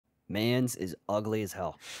Man's is ugly as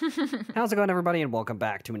hell. How's it going, everybody, and welcome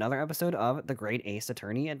back to another episode of the Great Ace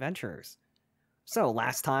Attorney Adventures. So,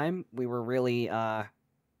 last time, we were really,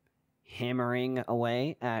 hammering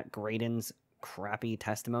away at Graydon's crappy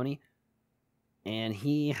testimony, and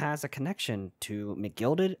he has a connection to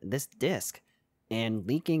McGilded this disc and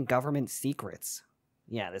leaking government secrets.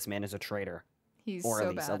 Yeah, this man is a traitor. He's or so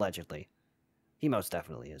at least bad. Allegedly. He most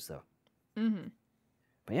definitely is, though. Mm-hmm.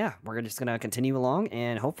 But yeah, we're just going to continue along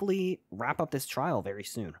and hopefully wrap up this trial very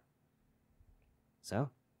soon. So,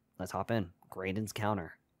 let's hop in. Graydon's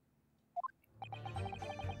counter.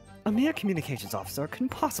 A mere communications officer couldn't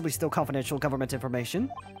possibly steal confidential government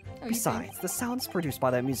information. Oh, Besides, the sounds produced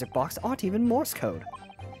by that music box aren't even Morse code.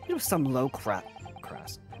 It was some low-class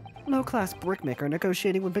brickmaker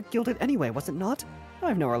negotiating with McGilded anyway, was it not? I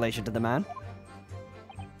have no relation to the man.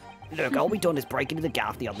 Look, all we done is break into the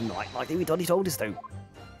gaff the other night, like we done he told us to.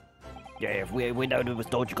 Yeah, if we know there was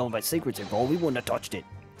dodgy government secrets involved, we wouldn't have touched it.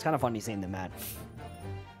 It's kind of funny seeing the man.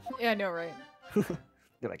 Yeah, I know, right?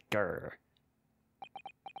 They're like, grr.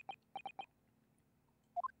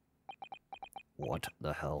 What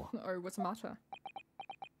the hell? Or what's the matter?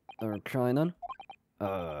 Okay then.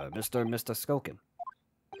 Mr. Skulkin.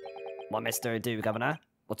 What Mr. Do, Governor?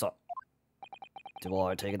 What's up? Do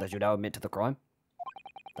I take it that you now admit to the crime?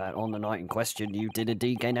 That on the night in question, you did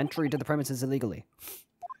indeed gain entry to the premises illegally.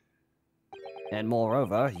 And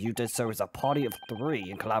moreover, you did so as a party of 3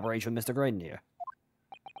 in collaboration with Mr. Graydon here.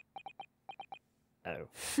 Oh.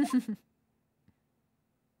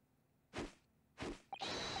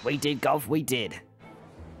 We did, Gov, we did.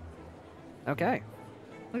 Okay.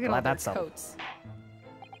 Look at Glad all their that's settled. coats.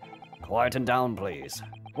 Quieten down, please.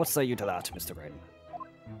 What say you to that, Mr. Graydon?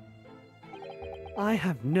 I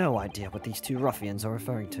have no idea what these 2 ruffians are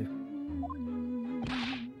referring to.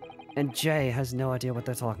 And Jay has no idea what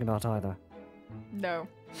they're talking about either. No.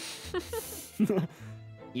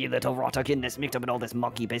 You little rotterkin that's mixed up in all this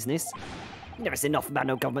monkey business. You never said nothing about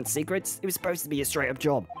no government secrets. It was supposed to be a straight-up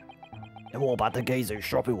job. And what about the geezer who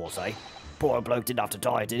shot was, eh? Poor bloke didn't have to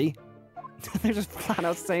die, did he? They're just flat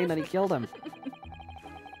out saying that he killed him.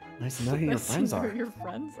 Nice to know who your friends are. Who your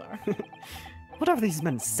friends are. Whatever these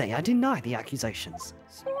men say, I deny the accusations.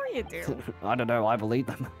 Sure you do. I don't know, I believe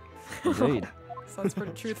them. Indeed. Sounds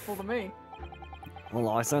pretty truthful to me. Well,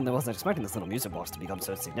 I certainly wasn't expecting this little music box to become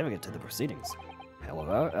so significant to the proceedings.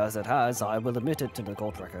 However, as it has, I will admit it to the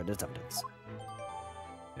court record as evidence.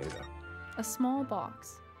 Here we go. A small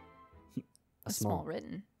box. A small.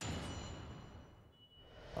 written.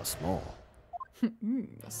 A small.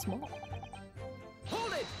 A small.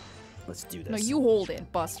 Hold it! Let's do this. No, you hold it,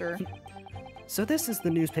 Buster. So this is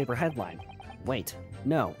the newspaper headline. Wait,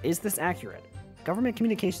 no, is this accurate? Government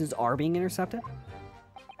communications are being intercepted?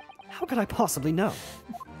 How could I possibly know?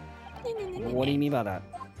 What do you mean by that?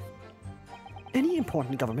 Any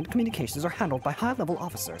important government communications are handled by high-level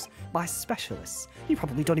officers, by specialists. You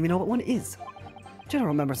probably don't even know what one is.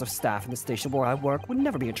 General members of staff in the station where I work would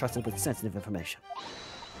never be entrusted with sensitive information.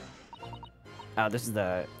 Oh, this is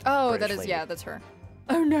the Oh, British that is, lady. yeah, that's her.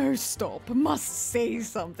 Oh no, stop. Must say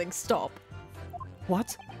something, stop.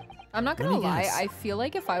 What? I'm not gonna Let me lie, guess. I feel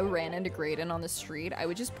like if I ran into Graydon on the street, I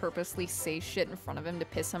would just purposely say shit in front of him to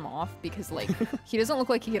piss him off because, like, he doesn't look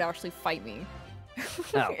like he could actually fight me.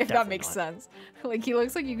 Oh, if that makes definitely sense. Like, he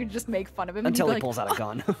looks like you could just make fun of him. Until and he he'd be pulls out a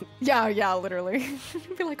gun. like, yeah, literally.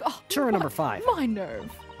 You'd be like, oh, Juror number 5. my nerve.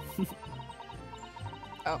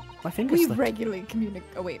 Oh. My finger We slipped. regular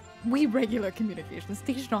communication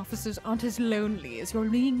station officers aren't as lonely as you're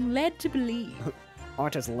being led to believe.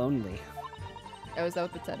 Aren't as lonely. Oh, is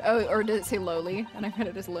that what it said? Oh, or did it say lowly? And I read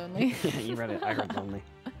it as lonely. You read it. I heard lonely.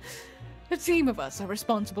 A team of us are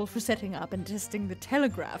responsible for setting up and testing the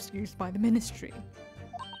telegraphs used by the ministry.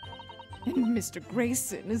 And Mr.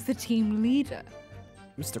 Grayson is the team leader.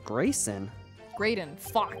 Mr. Grayson? Graydon,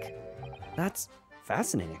 fuck. That's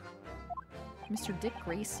fascinating. Mr. Dick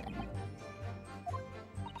Grayson.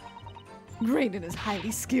 Graydon is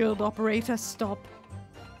highly skilled operator, stop.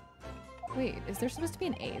 Wait, is there supposed to be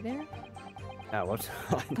an A there? Oh, what?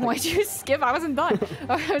 Why'd you skip? I wasn't done.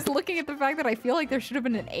 I was looking at the fact that I feel like there should have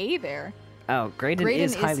been an A there. Oh, Graydon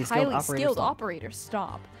is highly skilled operator.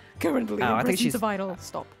 Stop. Currently Oh, I in think presence she's- of idol.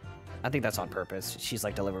 Stop. I think that's on purpose. She's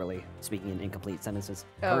like deliberately speaking in incomplete sentences.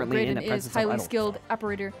 Oh, Currently Graydon in the is presence highly of idol. skilled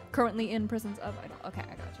operator, currently in presence of idol. Okay,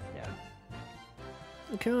 I gotcha. Yeah.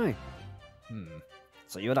 Okay.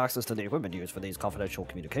 So you had access to the equipment used for these confidential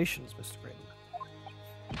communications, Mr. Graydon.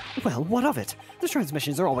 Well, what of it? The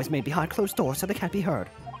transmissions are always made behind closed doors so they can't be heard.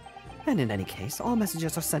 And in any case, all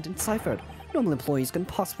messages are sent and ciphered. Normal employees couldn't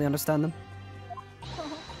possibly understand them.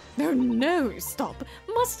 No, no, stop.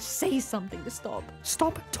 Must say something to stop.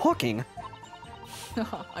 Stop talking!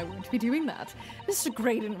 I won't be doing that. Mr.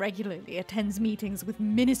 Graydon regularly attends meetings with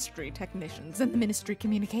ministry technicians and the ministry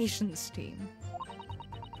communications team.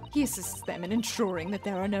 He assists them in ensuring that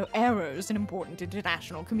there are no errors in important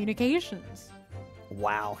international communications.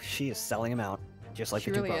 Wow, she is selling him out, just like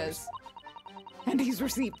She the two really brothers. is. And he's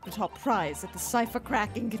received the top prize at the Cipher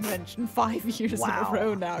Cracking Convention 5 years Wow. in a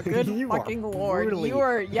row now. Good You are fucking lord. brutally-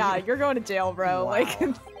 You're going to jail, bro. Wow. Like,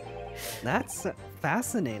 That's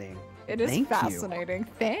fascinating. it is Thank you. fascinating.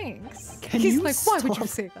 Thanks. Can He's you like, why would you stop?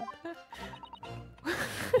 say that?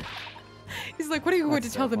 He's like, what are you going to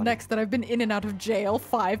That's tell so them funny. next, that I've been in and out of jail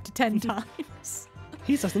 5 to 10 times?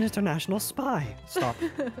 He's just an international spy. Stop.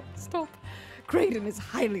 Stop. Graydon is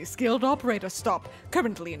highly skilled operator. Stop.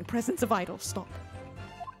 Currently in presence of idol. Stop.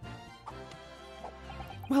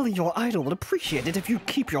 Well, your idol would appreciate it if you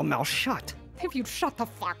keep your mouth shut. If you'd shut the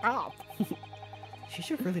fuck up. She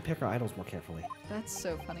should really pick her idols more carefully. That's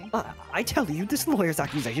so funny. I tell you, this lawyer's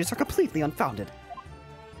accusations are completely unfounded.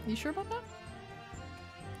 You sure about that?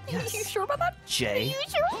 Yes. You sure about that? Jay,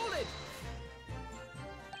 Hold it!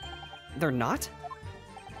 they're not?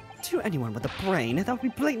 To anyone with a brain, that would be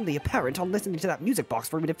blatantly apparent on listening to that music box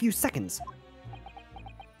for even a few seconds.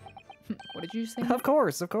 What did you say? Of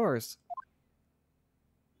course, of course.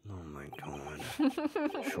 Oh my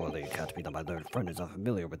god. Surely it can't be that my learned friend is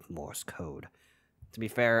unfamiliar with Morse code. To be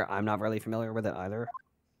fair, I'm not really familiar with it either.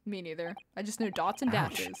 Me neither. I just know dots and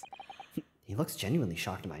Ouch. dashes. He looks genuinely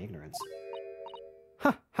shocked at my ignorance.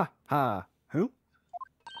 Ha ha ha. Who?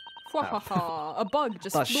 Wahaha, a bug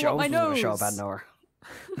just The flew show up my was gonna nose. show up out of nowhere.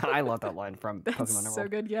 I love that line from That's Pokemon so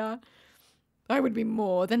Emerald. good, yeah. I would be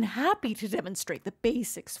more than happy to demonstrate the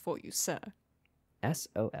basics for you, sir.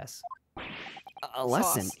 SOS. A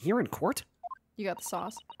lesson Sauce. here in court? You got the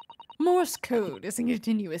sauce? Morse code is a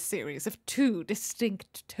continuous series of 2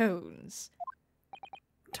 distinct tones.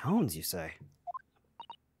 Tones, you say?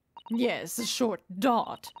 Yes, a short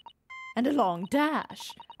dot and a long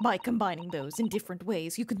dash. By combining those in different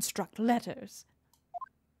ways, you construct letters.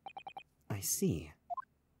 I see.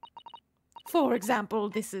 For example,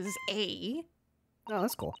 this is A, Oh,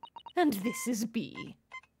 that's cool. and this is B.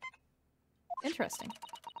 Interesting.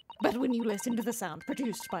 But when you listen to the sound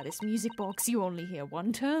produced by this music box, you only hear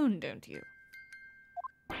one tone, don't you?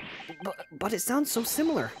 But it sounds so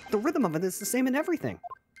similar. The rhythm of it is the same in everything.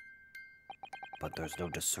 But there's no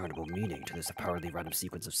discernible meaning to this apparently random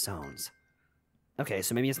sequence of sounds. Okay,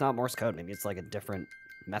 so maybe it's not Morse code. Maybe it's like a different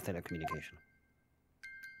method of communication.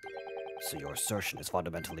 So your assertion is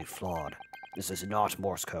fundamentally flawed. This is not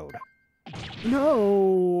Morse code.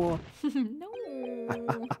 No!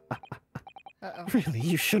 No. Uh-oh. Really,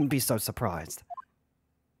 you shouldn't be so surprised.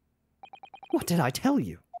 What did I tell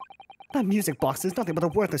you? That music box is nothing but a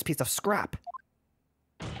worthless piece of scrap.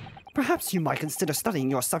 Perhaps you might consider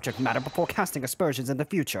studying your subject matter before casting aspersions in the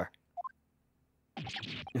future.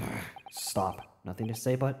 Stop. Nothing to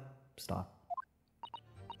say but stop.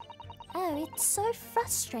 Oh, it's so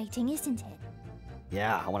frustrating, isn't it?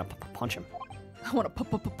 Yeah, I want to punch him. I want to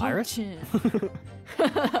punch Iris? him.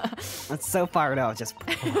 That's so fired out, just...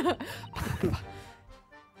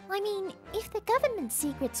 I mean, if the government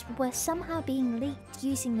secrets were somehow being leaked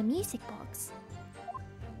using the music box,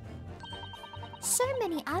 so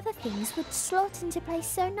many other things would slot into place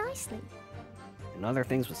so nicely. and other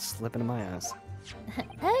things would slip into my ass.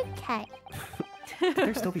 Okay. Could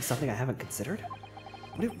there still be something I haven't considered?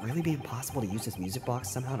 Would it really be impossible to use this music box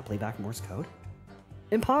somehow to play back Morse code?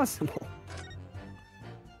 Impossible!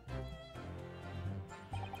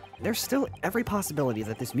 There's still every possibility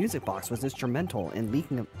that this music box was instrumental in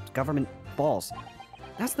leaking government balls.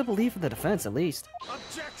 That's the belief of the defense, at least.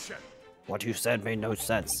 Objection! What you said made no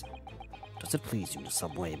sense. Does it please you in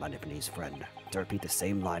some way, my Nipponese friend, to repeat the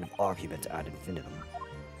same line of argument ad infinitum?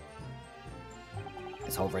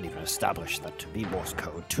 It's already been established that to be Morse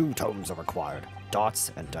code, 2 tones are required,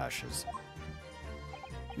 dots and dashes.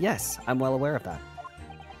 Yes, I'm well aware of that.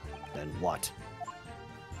 Then what?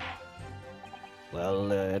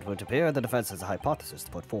 Well, it would appear the defense has a hypothesis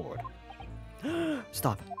to put forward.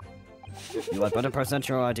 Stop. You had better present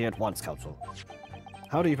your idea at once, counsel.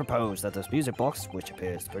 How do you propose that this music box, which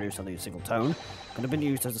appears to produce only a single tone, could have been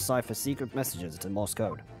used to decipher secret messages into Morse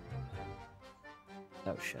code?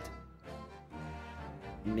 Oh shit.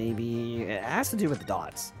 Maybe it has to do with the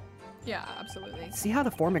dots. Yeah, absolutely. See how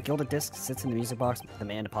the former gilded disc sits in the music box, the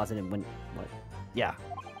man deposited when... What? Yeah.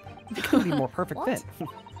 It could be more perfect What? fit.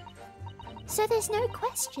 So there's no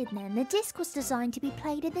question then, the disc was designed to be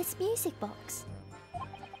played in this music box.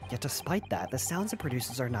 Yet despite that, the sounds it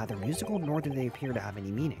produces are neither musical nor do they appear to have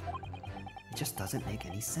any meaning. It just doesn't make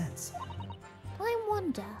any sense. I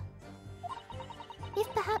wonder if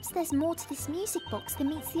perhaps there's more to this music box than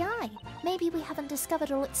meets the eye. Maybe we haven't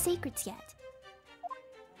discovered all its secrets yet.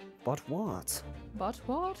 But what? But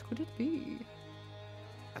what could it be?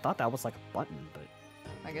 I thought that was like a button, but...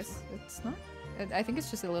 I guess it's not. I think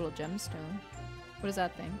it's just a little gemstone. What is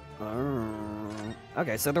that thing?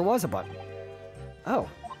 Okay, so there was a button. Oh,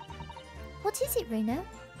 What is it, Runo?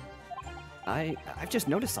 I've just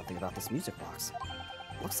noticed something about this music box.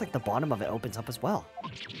 Looks like the bottom of it opens up as well.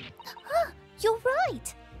 You're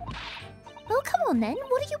right! Well, come on then.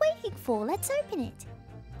 What are you waiting for? Let's open it.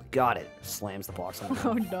 Got it. Slams the box on the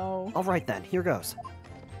Oh ground. no. Alright then, here goes.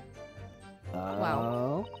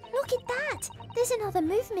 Wow. Look at that! There's another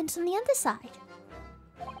movement on the underside.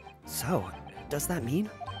 So, does that mean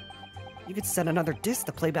you could set another disc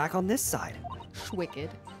to play back on this side? Wicked.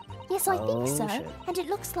 Yes, I Oh, think so. shit. And it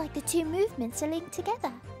looks like the two movements are linked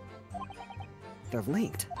together. They're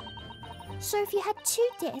linked. So if you had two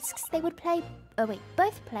discs, they would play... Oh wait,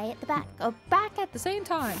 both play at the back. Oh, back at the same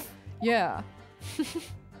time. Yeah.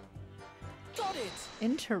 Got it!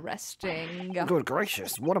 Interesting. Good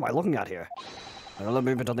gracious, what am I looking at here? Another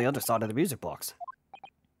movement on the other side of the music box.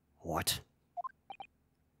 What?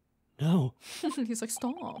 No. He's like,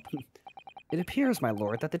 stop. It appears, my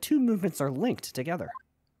lord, that the two movements are linked together.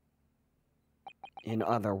 In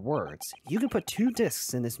other words, you can put two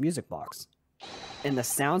discs in this music box, and the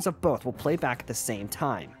sounds of both will play back at the same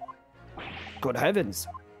time. Good heavens!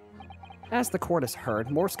 As the chord is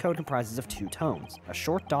heard, Morse code comprises of two tones, a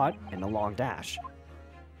short dot and a long dash.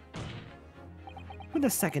 With the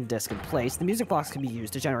second disc in place, the music box can be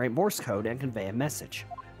used to generate Morse code and convey a message.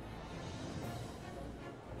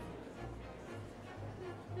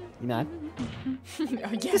 You mad?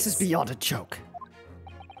 Yes. This is beyond a joke.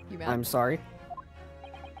 You mad? I'm sorry.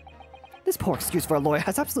 This poor excuse for a lawyer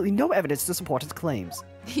has absolutely no evidence to support his claims.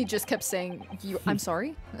 He just kept saying, I'm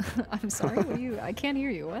sorry? I'm sorry? What are you? I can't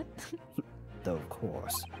hear you. What? Though, of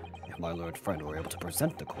course, if my learned friend were able to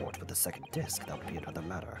present the court with the second disc, that would be another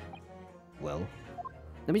matter. Well,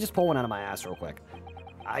 let me just pull one out of my ass real quick.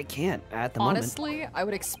 I can't at the Honestly, I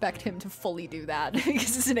would expect him to fully do that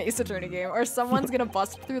because it's an Ace Attorney game. Or someone's gonna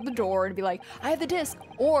bust through the door and be like, I have the disc.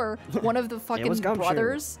 Or one of the fucking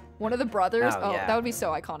brothers. One of the brothers. Oh, yeah. that would be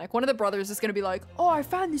so iconic. One of the brothers is gonna be like, oh, I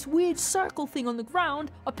found this weird circle thing on the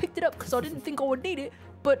ground. I picked it up because I didn't think I would need it.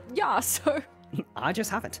 But yeah, so. moment. I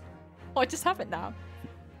just haven't. Oh, I just have it now.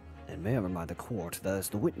 And may I remind the court that, as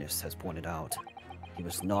the witness has pointed out, he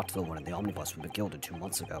was not the one in the omnibus with McGilden 2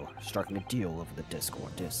 months ago, striking a deal over the disc or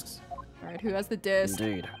discs. Alright, who has the disc?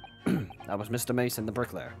 Indeed. That was Mr. Mason, the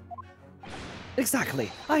bricklayer.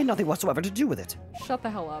 Exactly! I had nothing whatsoever to do with it! Shut the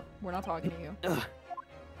hell up. We're not talking to you. Ugh.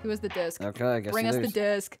 Who has the disc? Okay, I guess Bring you us the lose.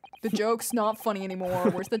 disc. The joke's not funny anymore.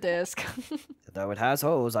 Where's the disc? Though it has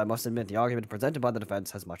holes, I must admit the argument presented by the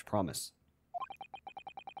defense has much promise.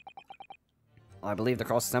 I believe the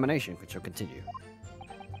cross-examination should continue.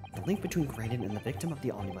 The link between Graydon and the victim of the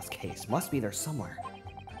omnibus case must be there somewhere,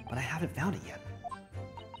 but I haven't found it yet.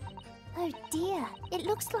 Oh dear. It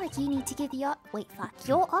looks like you need to give your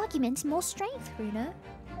argument more strength, Runo.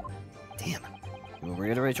 Damn. You will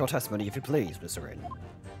reiterate your testimony if you please, Mr. Graydon.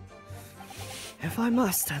 If I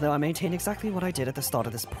must, though I maintain exactly what I did at the start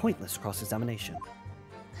of this pointless cross-examination.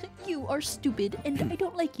 You are stupid, and I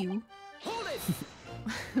don't like you. Hold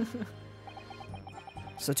it!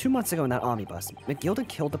 So 2 months ago in that omnibus, McGilden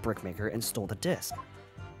killed the brickmaker and stole the disc.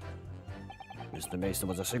 Mr. Mason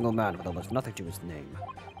was a single man with almost nothing to his name.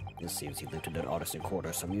 It seems he lived in an artisan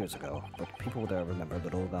quarter some years ago, but people there remember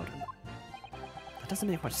little about him. That doesn't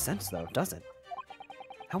make much sense though, does it?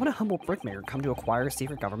 How would a humble brickmaker come to acquire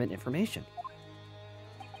secret government information?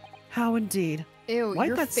 How indeed. Ew, Wipe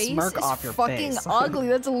your that face smirk is off your fucking face. ugly.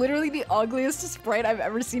 That's literally the ugliest sprite I've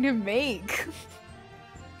ever seen him make.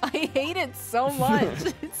 I hate it so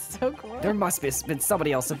much. It's so gross. There must have been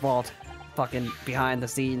somebody else involved, fucking behind the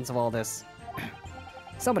scenes of all this.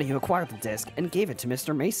 Somebody who acquired the disc and gave it to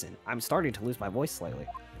Mr. Mason. I'm starting to lose my voice slightly.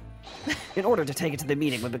 In order to take it to the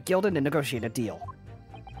meeting with McGilden and negotiate a deal.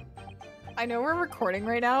 I know we're recording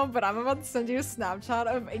right now, but I'm about to send you a Snapchat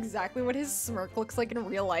of exactly what his smirk looks like in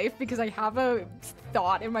real life because I have a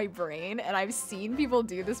thought in my brain and I've seen people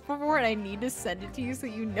do this before and I need to send it to you so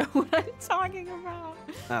you know what I'm talking about.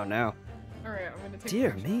 Oh no. Alright, I'm gonna take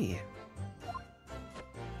Dear me.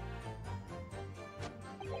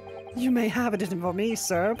 You may have it for me,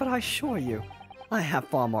 sir, but I assure you, I have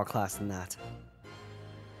far more class than that.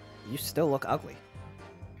 You still look ugly.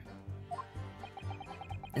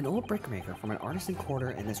 An old brickmaker from an artisan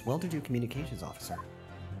quarter and this well-to-do communications officer.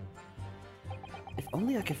 If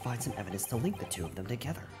only I could find some evidence to link the two of them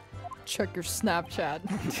together. Check your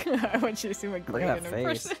Snapchat. I want you to see my Look Graydon at that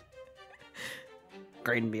face. impression.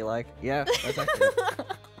 Graydon be like, yeah, that's accurate.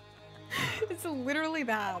 It's literally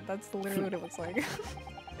that. That's literally what it looks like.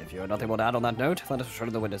 If you have nothing more to add on that note, let us return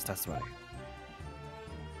to the witness testimony.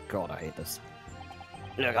 God, I hate this.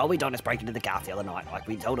 Look, all we done is break into the gaff the other night, like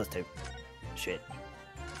we told us to. Shit.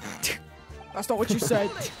 That's not what you said.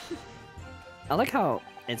 I like how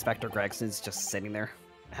Inspector Gregson's just sitting there.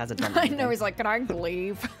 Hasn't done I anything. know, he's like, can I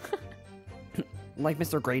leave? Like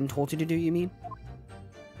Mr. Graydon told you to do, you mean?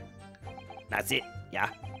 That's it, yeah.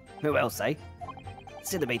 Who else, eh?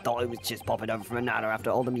 Cinnamon thought it was just popping over from a nana after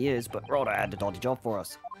all them years, but Rhoda had the dodgy job for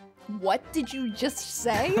us. What did you just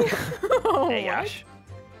say? Oh, Hey, what? Ash.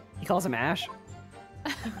 He calls him Ash.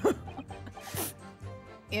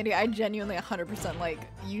 Andy, I genuinely 100% like,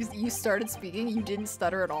 you started speaking, you didn't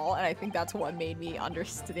stutter at all, and I think that's what made me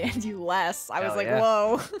understand you less. I was Hell like, yeah.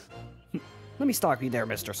 whoa. Let me stop you there,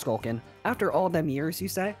 Mr. Skulkin. After all them years, you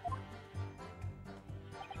say?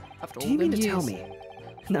 After Do all you mean them to tell years. me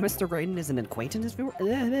that Mr. Graydon is an acquaintance of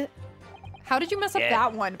yours? How did you mess up Yeah.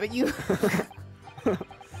 that one, but you...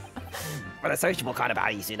 Well, they're sociable kind of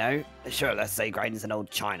baddies, you know? Sure, let's say Graydon's an old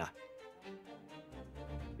China.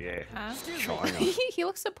 Yeah, China. he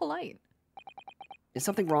looks so polite. Is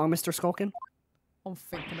something wrong, Mr. Skulkin? I'm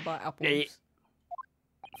thinking about apples. Eh.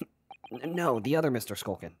 No, the other Mr.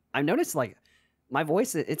 Skulkin. I've noticed, like, my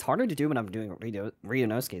voice, it's harder to do when I'm doing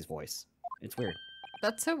Ryunosuke's voice. It's weird.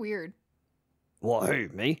 That's so weird. What, who,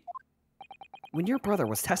 me? When your brother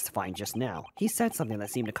was testifying just now, he said something that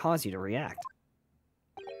seemed to cause you to react.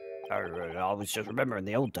 I was just remembering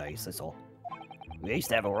the old days, that's all. We used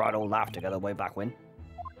to have a right old laugh together way back when.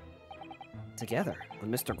 Together? With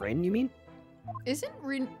Mr. Graydon, you mean? Isn't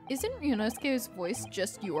Ryunosuke's voice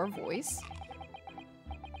just your voice?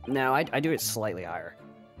 No, I do it slightly higher.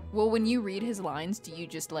 Well, when you read his lines, do you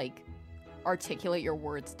just, like, articulate your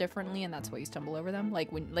words differently and that's why you stumble over them?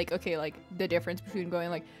 Like, when, like, okay, like, the difference between going,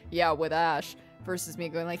 like, yeah, with Ash, versus me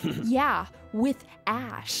going, like, yeah, with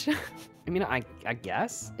Ash. I mean, I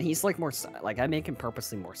guess. He's, like, more, like, I make him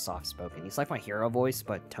purposely more soft-spoken. He's like my hero voice,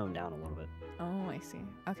 but toned down a little bit. Oh, I see.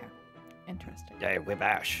 Okay. Interesting. Yeah, with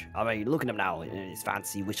Ash. I mean, look at him now, in his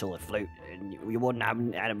fancy whistle and flute, and you wouldn't have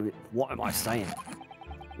him, what am I saying?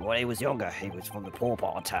 When he was younger, he was from the poor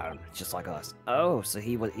part of town, just like us. Oh, so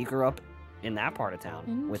he grew up in that part of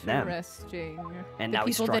town with them. Interesting. And the now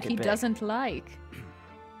he people struck that it he big. doesn't like.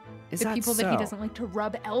 Is The that people so? that he doesn't like to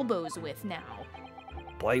rub elbows with now.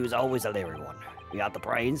 Boy, he was always a leery one. He had the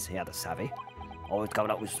brains, he had the savvy. Always coming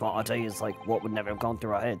up with smart ideas like what would never have gone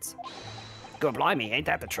through our heads. Good blimey, ain't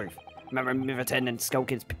that the truth? Remember Miverton and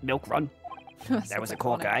Skulkin's milk run? That was a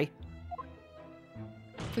cork, eh?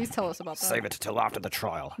 Please tell us about that. Save it till after the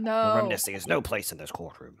trial. No. Reminiscing has no place in this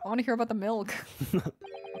courtroom. I want to hear about the milk.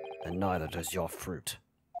 And neither does your fruit.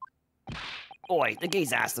 Oi, the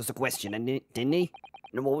geezer asked us a question, didn't he?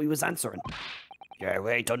 And what we was answering. Yeah,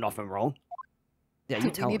 we ain't done nothing wrong. Yeah, you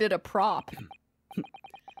We tell him. needed a prop.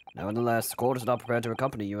 Nevertheless, the court is not prepared to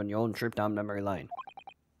accompany you on your own trip down memory lane.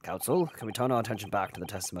 Counsel, can we turn our attention back to the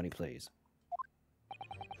testimony, please?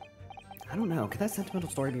 I don't know. Could that sentimental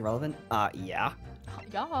story be relevant? Yeah.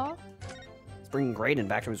 Yeah. It's bringing Graydon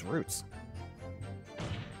back to his roots.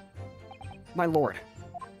 My lord.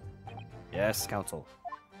 Yes, counsel.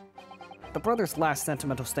 The brother's last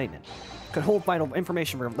sentimental statement could hold vital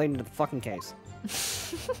information relating to the fucking case.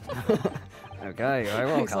 Okay, very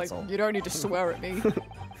well, He's counsel. like, you don't need to swear at me.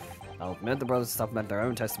 I'll admit the brothers supplement their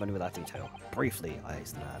own testimony with that detail. Briefly, I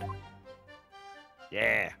hasten to add.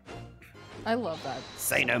 Yeah. I love that.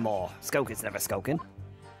 Say no more. Skulkin's never skulkin.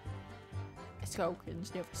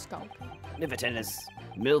 Skulkin's never skulking. Milverton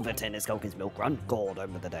is Skulkin's milk run. Gold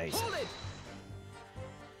over the days. Hold it!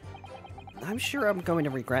 I'm sure I'm going to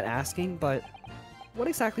regret asking, but what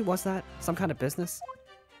exactly was that? Some kind of business?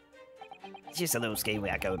 Just a little scheme we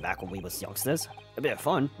had going back when we was youngsters. A bit of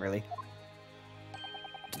fun, really.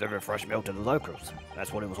 Deliver fresh milk to the locals.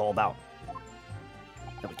 That's what it was all about.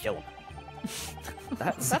 Then we kill them.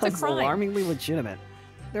 That That's a sounds crime. alarmingly legitimate.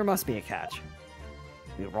 There must be a catch.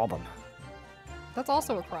 We rob them. That's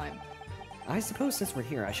also a crime. I suppose since we're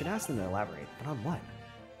here, I should ask them to elaborate, but on what?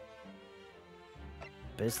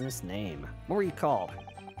 Business name. What were you called?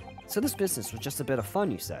 So this business was just a bit of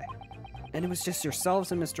fun, you say? And it was just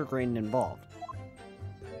yourselves and Mr. Graydon involved?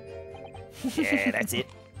 Yeah, that's it.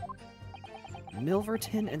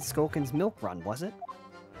 Milverton and Skulkin's milk run, was it?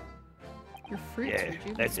 Your fruit's Yeah,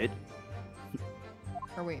 rejuvenated. that's it.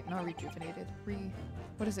 Or wait, not rejuvenated.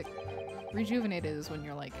 What is it? Rejuvenated is when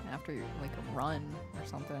you're like after like a run or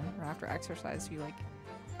something, or after exercise. You like,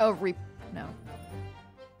 no,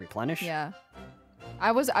 Replenish? yeah.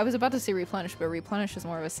 I was about to say replenish, but replenish is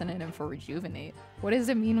more of a synonym for rejuvenate. What does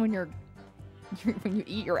it mean when when you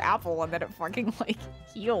eat your apple and then it fucking like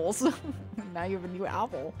heals? Now you have a new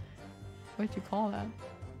apple. What'd you call that?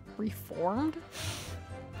 Reformed?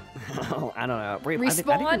 Oh, I don't know.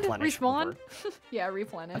 Respawned? I think replenish would Respawned? work. Yeah,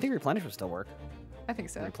 replenish. I think replenish would still work. I think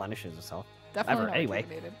so. Replenishes itself. Definitely not Anyway.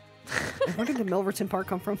 rejuvenated. Where did the Milverton part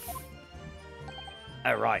come from?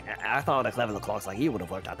 Oh, right. I thought a clever little clocks like you would have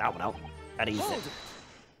worked out that one out. At easy.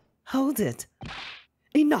 Hold it.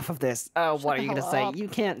 Enough of this. Oh, what are you gonna say? You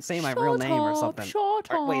can't say my real name or something.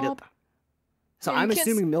 Shut up. Wait. So Yeah, you I'm can't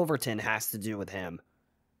assuming Milverton has to do with him.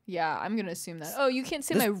 Yeah, I'm gonna assume that. Oh, you can't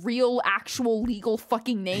say my real, actual, legal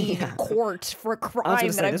fucking name in court for a crime I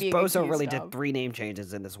was that gonna I'm say, being this bozo accused really of. did 3 name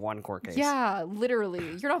changes in this one court case. Yeah,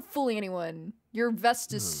 literally. You're not fooling anyone. Your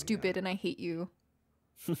vest is stupid and I hate you.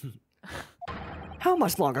 How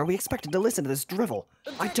much longer are we expected to listen to this drivel?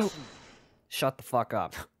 I don't... Shut the fuck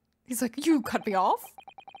up. He's like, you cut me off?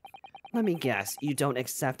 Let me guess, you don't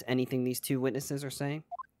accept anything these 2 witnesses are saying?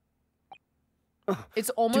 It's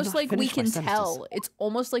almost not like we finish my can sentences. tell. It's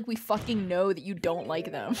almost like we fucking know that you don't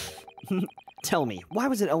like them. Tell me, why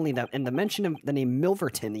was it only in the mention of the name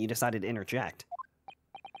Milverton that you decided to interject?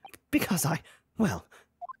 Because well...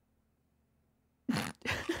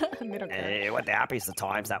 They don't care. What the happiest of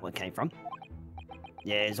times that one came from.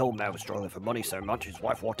 Yeah, his old man was struggling for money so much his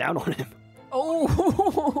wife walked down on him.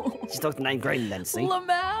 Oh! She took the name Graydon then, see?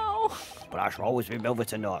 Lamau! But I shall always be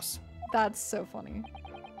Milverton to us. That's so funny.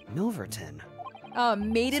 Milverton?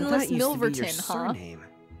 Maidenless so that used to be your Milverton, huh? surname.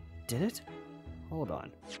 Did it? Hold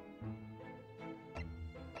on.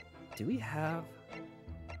 Do we have...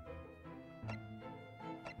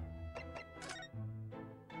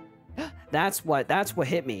 That's what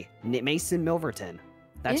hit me. Mason Milverton.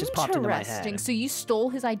 That just popped into my Interesting. head. So you stole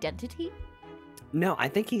his identity? No, I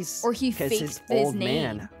think he's... Or he because faked his his old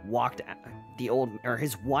name. man walked...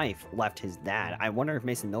 his wife left his dad. I wonder if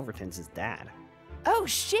Mason Milverton's his dad. Oh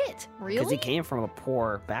shit! Really? Because he came from a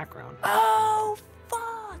poor background. Oh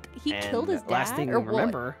fuck! He And killed his dad. last thing or we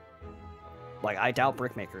remember... Like, I doubt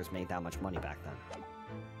brickmakers made that much money back then.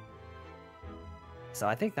 So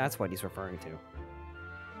I think that's what he's referring to. I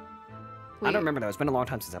Wait, don't remember though. It's been a long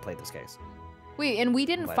time since I played this case. Wait, and we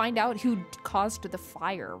didn't But- find out who caused the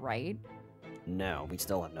fire, right? No, we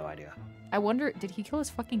still have no idea. I wonder, did he kill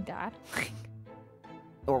his fucking dad?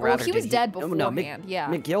 Or Well, rather, he was did dead oh, no, beforehand. Yeah.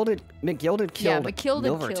 McGilded killed Yeah, McGilded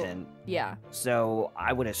Milverton. killed- Yeah. So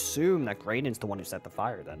I would assume that Graydon's the one who set the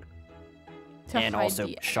fire then. To And hide also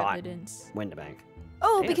the shot evidence. Windabank.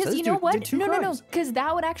 Oh, Damn, so because this you know dude what? did 2 No, crimes. because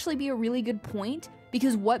that would actually be a really good point.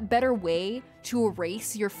 Because what better way to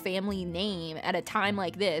erase your family name at a time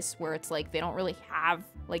like this, where it's like they don't really have,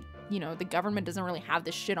 like, you know, the government doesn't really have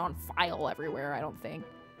this shit on file everywhere, I don't think.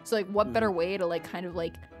 So, like, what better way to, like, kind of,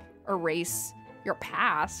 like, erase your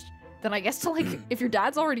past than, I guess, to, like, if your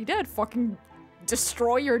dad's already dead, fucking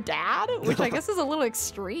destroy your dad? Which I guess is a little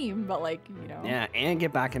extreme, but, like, you know. Yeah, and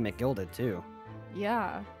get back at McGilded too.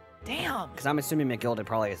 Yeah. Damn. Because I'm assuming McGilded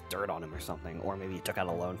probably has dirt on him or something, or maybe he took out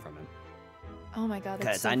a loan from him. Oh my god, that's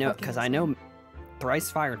Because so I know, fucking because I know, thrice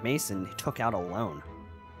fired Mason took out a loan.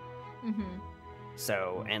 Mm-hmm.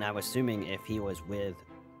 So, and I'm assuming if he was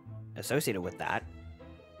associated with that,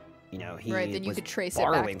 you know, he Right, then you was could trace it back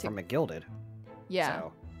borrowing to- from McGilded. Yeah.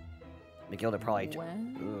 So, McGilded probably. Well,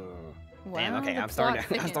 Damn. Okay, the I'm starting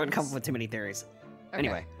plot to come up thickens. with too many theories. Okay.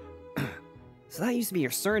 Anyway, so that used to be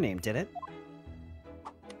your surname, did it?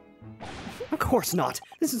 Of course not.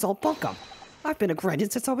 This is all bunkum. I've been a Graydon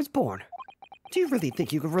since I was born. Do you really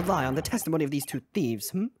think you can rely on the testimony of these 2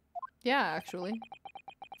 thieves, Yeah, actually.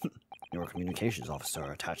 You're a communications officer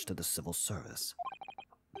attached to the civil service.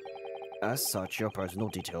 As such, your personal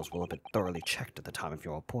details will have been thoroughly checked at the time of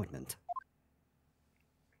your appointment.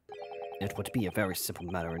 It would be a very simple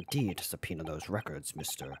matter indeed to subpoena those records,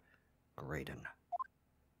 Mr. Graydon.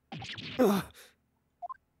 Ugh.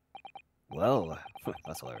 Well,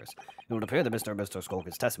 that's hilarious. It would appear that Mr.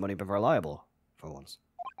 Skulker's testimony been reliable, for once.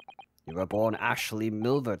 You were born Ashley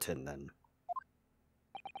Milverton, then.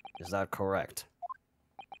 Is that correct?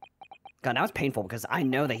 God, now it's painful because I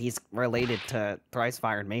know that he's related to Thrice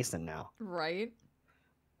Fired Mason now. Right?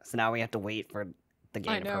 So now we have to wait for the I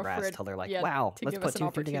game to know, progress for till they're like, yeah, wow, to let's give put us 2 an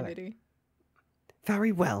and 2 together. opportunity.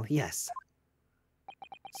 Very well, yes.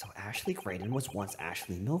 So Ashley Graydon was once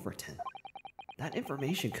Ashley Milverton. That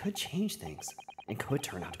information could change things, and could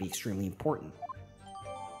turn out to be extremely important.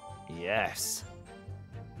 Yes.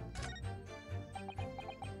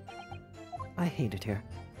 I hate it here.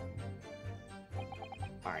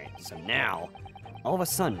 Alright, so now, all of a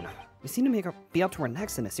sudden, we seem to be up to our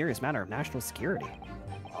necks in a serious matter of national security.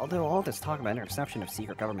 Although all this talk about interception of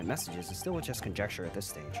secret government messages is still just conjecture at this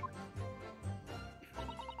stage.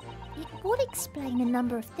 It would explain a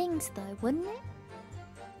number of things, though, wouldn't it?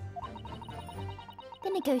 The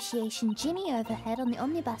negotiation Ginny overheard on the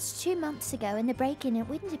omnibus 2 months ago and the break-in at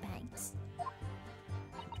Winterbanks.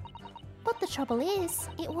 But the trouble is,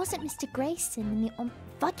 it wasn't Mr. Grayson in the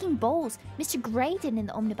fucking balls, Mr. Graydon in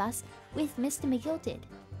the omnibus with Mr. McGilded.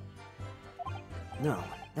 No,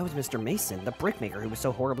 that was Mr. Mason, the brickmaker who was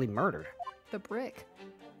so horribly murdered. The brick.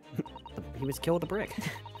 He was killed with a brick.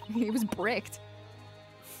 He was bricked.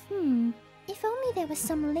 If only there was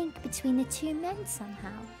some link between the two men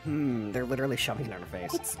somehow. They're literally shoving it in her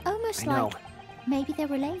face. It's almost I know. like maybe they're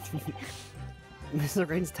related. Mr.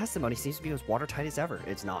 Graydon's testimony seems to be as watertight as ever.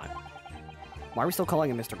 It's not. Why are we still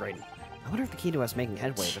calling him Mr. Graydon? I wonder if the key to us making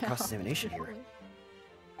headway is a cross-examination here.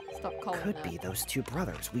 Stop calling Could that. be those two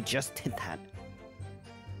brothers. We just did that.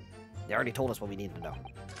 They already told us what we needed to know.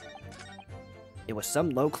 It was some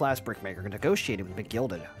low-class brickmaker who negotiated with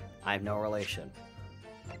McGilded. I have no relation.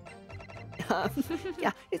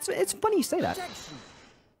 Yeah, it's funny you say that.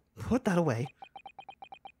 Put that away.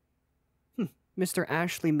 Mr.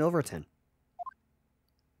 Ashley Milverton.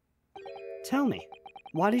 Tell me,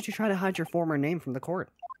 why did you try to hide your former name from the court?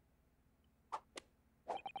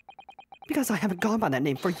 Because I haven't gone by that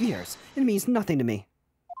name for years. It means nothing to me.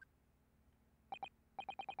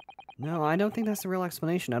 No, I don't think that's the real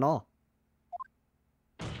explanation at all.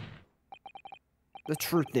 The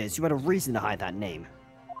truth is, you had a reason to hide that name.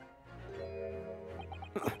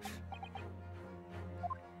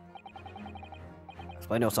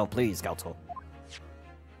 Explain yourself, please, Counsel.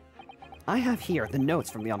 I have here the notes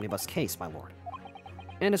from the omnibus case, my lord.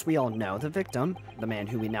 And as we all know, the victim, the man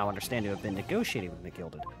who we now understand to have been negotiating with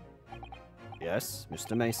McGilded. Yes,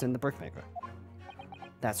 Mr. Mason, the brickmaker.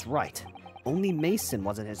 That's right. Only Mason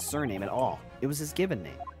wasn't his surname at all. It was his given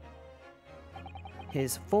name.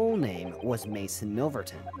 His full name was Mason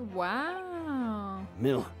Milverton. Wow.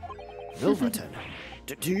 Milverton?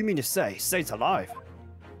 Do you mean to say it's alive?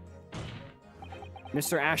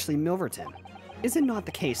 Mr. Ashley Milverton, is it not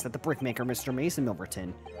the case that the brickmaker Mr. Mason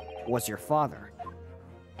Milverton was your father?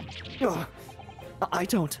 Ugh, I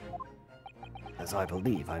don't. As I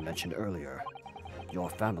believe I mentioned earlier, your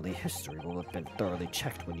family history will have been thoroughly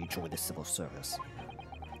checked when you join the civil service.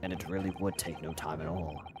 And it really would take no time at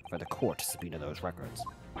all for the court to subpoena those records.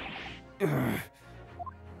 Ugh.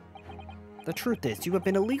 The truth is, you have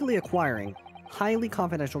been illegally acquiring highly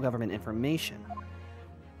confidential government information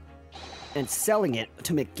and selling it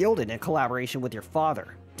to McGilded in collaboration with your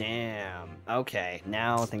father. Damn. Okay,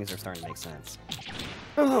 now things are starting to make sense.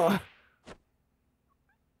 Ugh.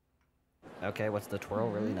 Okay, what's the twirl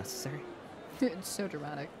really necessary? It's so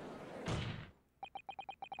dramatic.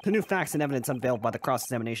 The new facts and evidence unveiled by the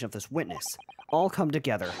cross-examination of this witness all come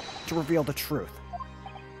together to reveal the truth.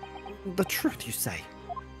 The truth, you say?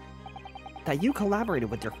 That you collaborated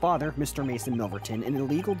with your father, Mr. Mason Milverton, in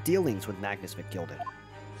illegal dealings with Magnus McGilded.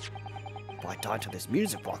 By tied to this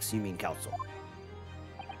music box, you mean, Counsel?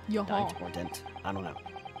 Died or didn't? I don't know.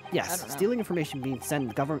 Yes, I don't know. stealing information being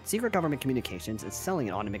sent to secret government communications and selling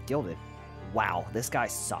it on to McGilded. Wow, this guy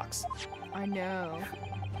sucks. I know.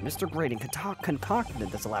 Mr. Graydon concocted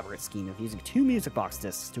this elaborate scheme of using 2 music box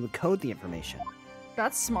discs to encode the information.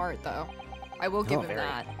 That's smart, though. I will give him very.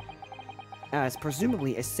 that. As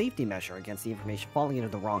presumably a safety measure against the information falling into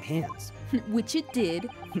the wrong hands. Which it did.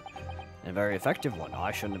 A very effective one.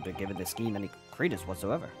 I shouldn't have been given this scheme any credence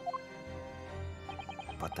whatsoever.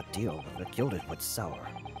 But the deal with McGilded went sour,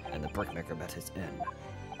 and the brickmaker met his end.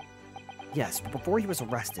 Yes, but before he was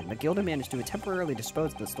arrested, McGilded managed to temporarily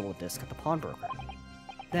dispose of the stolen disc at the pawnbroker.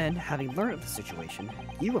 Then, having learned of the situation,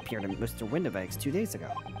 you appeared in Mr. Winterbanks 2 days ago,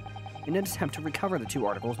 in an attempt to recover the 2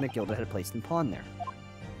 articles McGilded had placed in pawn there.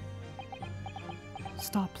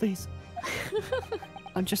 Stop, please.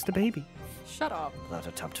 I'm just a baby. Shut up. That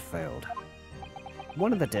attempt failed.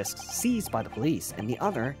 One of the discs seized by the police, and the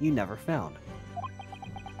other you never found.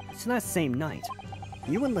 So that same night,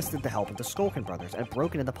 you enlisted the help of the Skulkin brothers and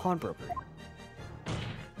broke into the pawnbroker.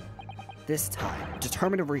 This time,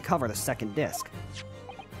 determined to recover the second disc.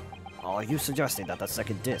 Are you suggesting that the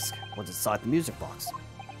second disc was inside the music box?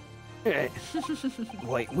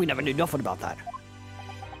 Wait, we never knew nothing about that.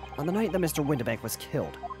 On the night that Mr. Winterbank was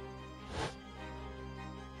killed.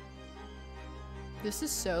 This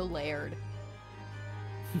is so layered.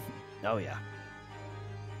 Oh yeah.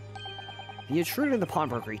 The intruder in the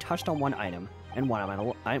pawnbroker touched on one item, and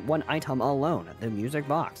one item alone, the music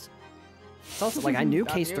box. It's also like I knew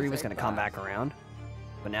That Case 3 was music going to come box. back around,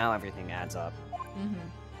 but now everything adds up.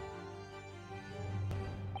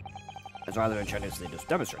 As rather ingeniously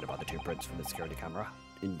demonstrated by the 2 prints from the security camera,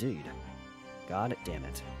 Indeed. God damn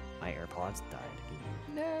it. My AirPods died.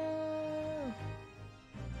 No.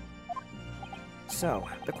 So,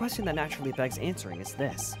 the question that naturally begs answering is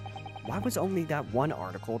this. Why was only that one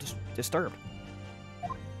article disturbed?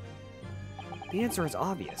 The answer is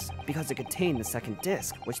obvious, because it contained the second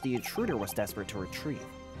disc, which the intruder was desperate to retrieve.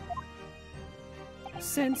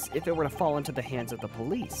 Since, if it were to fall into the hands of the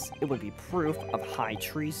police, it would be proof of high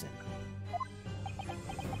treason.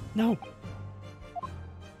 No.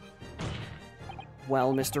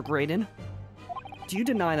 Well, Mr. Graydon, do you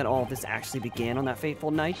deny that all of this actually began on that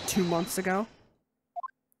fateful night 2 months ago?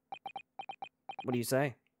 What do you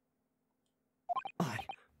say?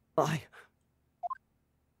 I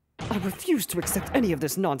refuse to accept any of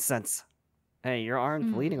this nonsense. Hey, your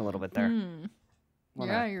arm's bleeding a little bit there.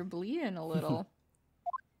 Yeah, you're bleeding a little.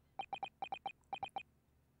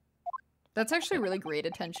 That's actually really great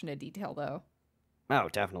attention to detail, though. Oh,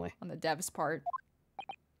 definitely. On the dev's part.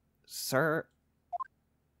 Sir,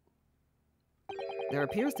 there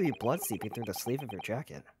appears to be blood seeping through the sleeve of your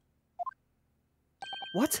jacket.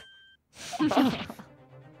 What?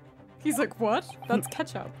 He's like, what? That's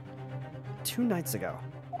ketchup. 2 nights ago,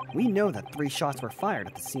 we know that 3 shots were fired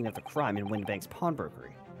at the scene of the crime in Windbank's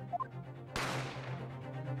pawnbrokery.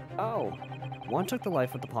 Oh, one took the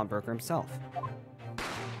life of the pawnbroker himself.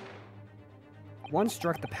 One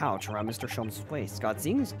struck the pouch around Mr. Shom's waist. God,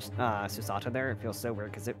 seeing Susato there, it feels so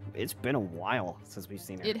weird because it's been a while since we've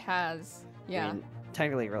seen her. It has, yeah. I mean,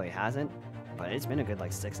 technically it really hasn't, but it's been a good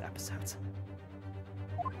like 6 episodes.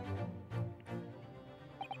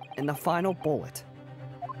 And the final bullet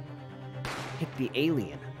hit the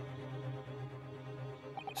alien.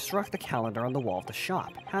 Struck the calendar on the wall of the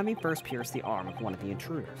shop, having first pierced the arm of one of the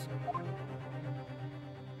intruders.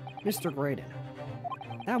 Mr. Graydon,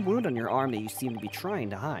 that wound on your arm that you seem to be trying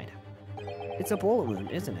to hide. It's a bullet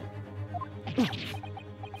wound, isn't it?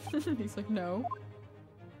 He's like, no.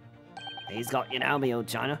 He's got you now, me old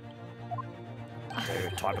China.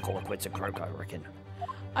 Time to call it quits and croak, I reckon.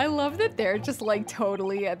 I love that they're just like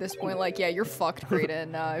totally at this point like, yeah, you're fucked,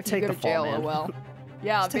 Graydon. If Take you go the to jail, fall, oh man. well.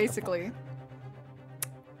 Yeah, Just take the basically.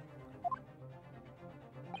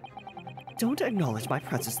 Don't acknowledge my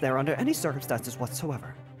presence there under any circumstances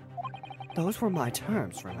whatsoever. Those were my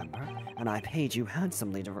terms, remember? And I paid you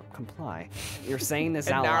handsomely to comply. You're saying this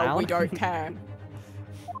out loud? And now we don't care.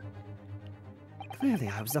 Clearly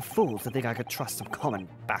I was a fool to think I could trust some common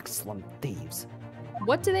backslum thieves.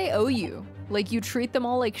 What do they owe you? Like, you treat them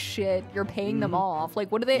all like shit, you're paying them off.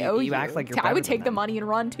 Like, what do they owe you? You act like you're I would better than take the them. money and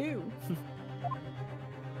run too.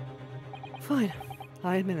 Fine,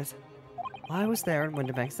 I admit it. I was there in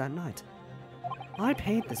Winterbanks that night. I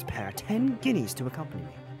paid this pair 10 guineas to accompany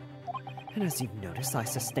me. And as you've noticed, I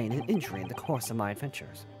sustained an injury in the course of my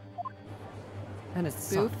adventures. And it's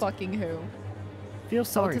Boo sucked. fucking who? Feel Sorry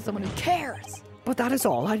sorry to for someone me. who cares. But that is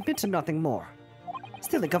all. I admit to nothing more.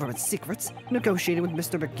 Stealing government secrets, negotiating with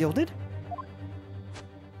Mr. McGilded.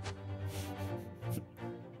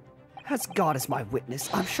 As God is my witness,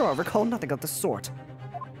 I'm sure I recall nothing of the sort.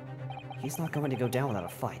 He's not going to go down without a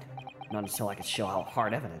fight. Not until I can show out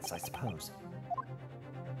hard evidence, I suppose.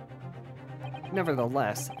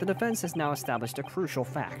 Nevertheless, the defense has now established a crucial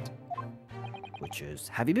fact. Which is,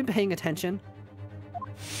 have you been paying attention?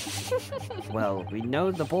 Well, we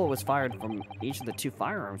know the bullet was fired from each of the 2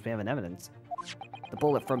 firearms we have in evidence. The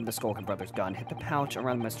bullet from the Skulkin brothers' gun hit the pouch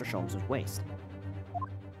around Mr. Sholmes' waist.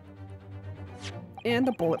 And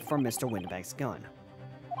the bullet from Mr. Windbank's gun.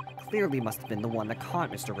 Clearly must have been the one that caught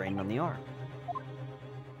Mr. Graydon on the arm.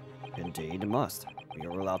 Indeed, it must. We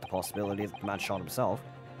rule out the possibility that the man shot himself.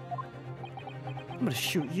 I'm gonna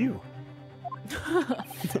shoot you.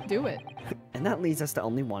 Do it. And that leads us to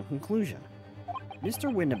only one conclusion.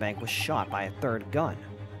 Mr. Winterbank was shot by a 3rd gun,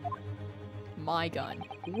 My gun.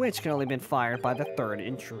 which can only have been fired by the 3rd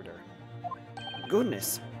intruder.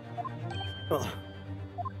 Goodness. Ugh.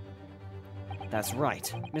 That's right,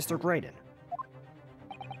 Mr. Graydon.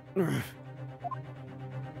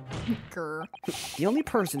 Grr. The only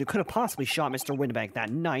person who could have possibly shot Mr. Winterbank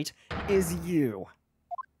that night is you.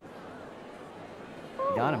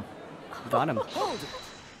 Got him. Got him.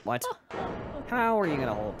 What? How are you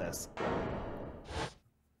gonna hold this?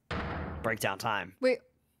 Breakdown time. Wait.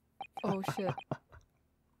 Oh shit.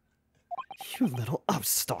 You little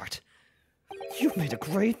upstart. You made a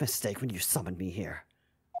grave mistake when you summoned me here.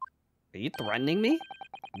 Are you threatening me?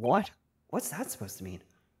 What? What's that supposed to mean?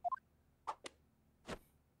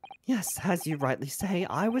 Yes, as you rightly say,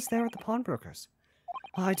 I was there at the pawnbrokers.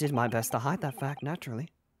 I did my best to hide that fact, naturally.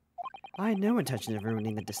 I had no intention of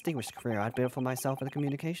ruining the distinguished career I'd built for myself at the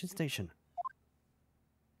communication station.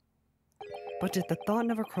 But did the thought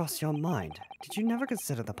never cross your mind? Did you never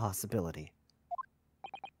consider the possibility?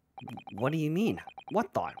 What do you mean?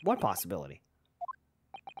 What thought? What possibility?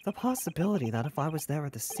 The possibility that if I was there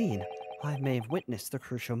at the scene, I may have witnessed the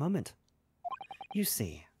crucial moment. You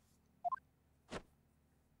see,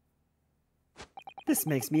 this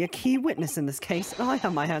makes me a key witness in this case, and I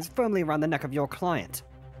have my hands firmly around the neck of your client.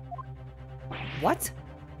 What?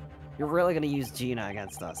 You're really gonna use Gina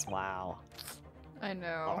against us? Wow. I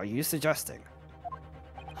know. Are you suggesting?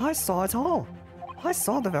 I saw it all. I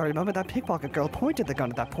saw the very moment that pickpocket girl pointed the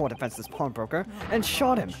gun at that poor defenseless pawnbroker and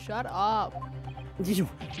shot him. Shut up. You,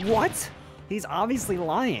 what? He's obviously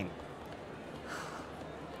lying.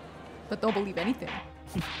 But they'll believe anything.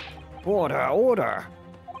 Order, order!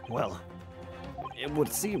 Well, it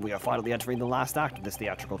would seem we are finally entering the last act of this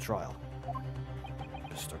theatrical trial.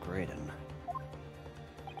 Mr. Graydon.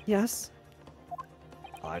 Yes?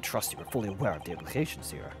 I trust you are fully aware of the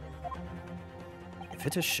implications here. If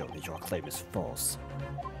it is shown that your claim is false,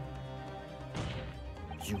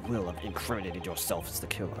 you will have incriminated yourself as the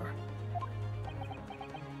killer.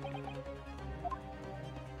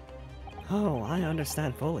 Oh, I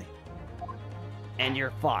understand fully. And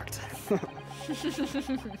you're fucked.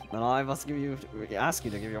 Then I must ask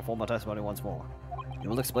you to give your formal testimony once more. You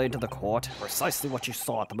will explain to the court precisely what you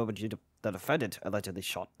saw at the moment the defendant allegedly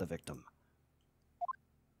shot the victim.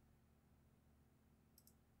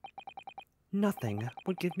 Nothing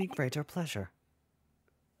would give me greater pleasure.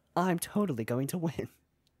 I'm totally going to win.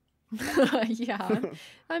 Yeah,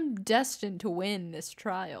 I'm destined to win this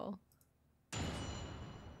trial.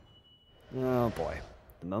 Oh boy,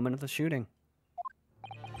 the moment of the shooting.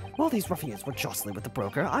 While these ruffians were jostling with the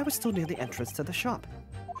broker, I was still near the entrance to the shop.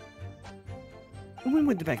 When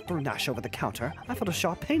Winterbank threw Nash over the counter, I felt a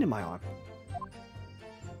sharp pain in my arm.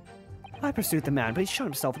 I pursued the man, but he shut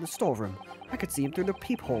himself in the storeroom. I could see him through the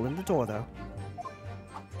peephole in the door, though.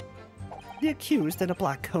 The accused in a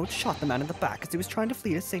black coat shot the man in the back as he was trying to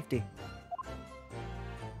flee to safety.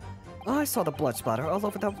 I saw the blood splatter all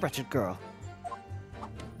over that wretched girl.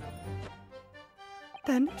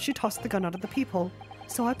 Then she tossed the gun out of the peephole,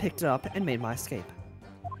 so I picked it up and made my escape.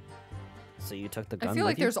 So you took the gun I feel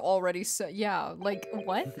with like you? there's already yeah, like,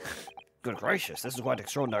 what? Good gracious, this is quite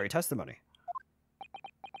extraordinary testimony.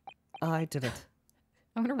 I did it.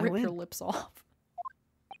 I'm gonna I rip your win. lips off.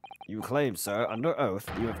 You claim, sir, under oath,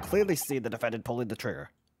 you have clearly seen the defendant pulling the trigger.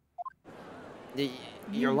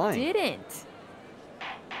 You're lying. Didn't.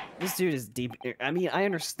 This dude is deep. I mean, I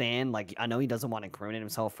understand, like, I know he doesn't want to incriminate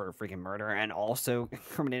himself for freaking murder and also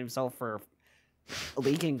incriminate himself for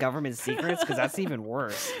leaking government secrets, because that's even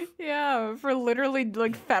worse. Yeah, for literally,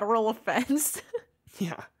 like, federal offense.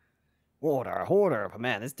 Yeah. Order, order. But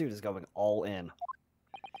man, this dude is going all in.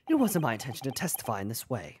 It wasn't my intention to testify in this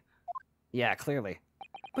way. Yeah, clearly.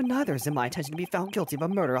 But neither is it my intention to be found guilty of a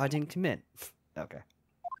murder I didn't commit. Okay.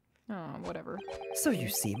 Oh, whatever. So you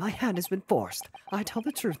see, my hand has been forced. I tell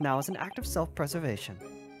the truth now as an act of self-preservation.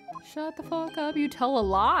 Shut the fuck up. You tell a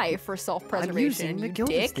lie for self-preservation, I'm using the you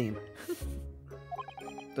guilty dick. theme.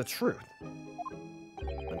 The truth.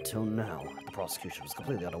 Until now, the prosecution was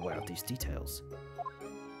completely unaware of these details.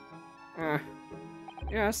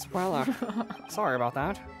 Yes, well, sorry about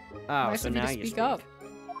that. Oh, Nice so of you now to you speak up.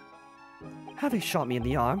 Having shot me in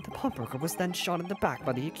the arm, the pawnbroker was then shot in the back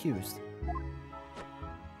by the accused.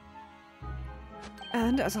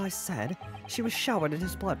 And as I said, she was showered in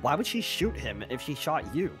his blood. Why would she shoot him if she shot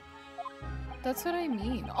you? That's what I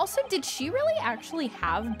mean. Also, did she really actually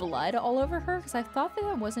have blood all over her? Because I thought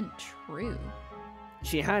that wasn't true.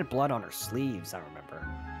 She had blood on her sleeves, I remember.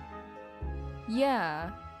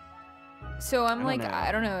 Yeah. So I'm like, know.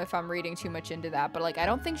 I don't know if I'm reading too much into that, but like, I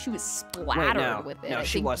don't think she was splattered with it. No, I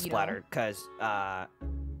she think, was you know- splattered because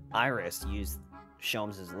Iris used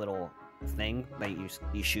Sholmes' little thing that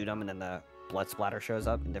you shoot him and then the blood splatter shows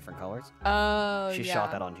up in different colors. Oh, She yeah.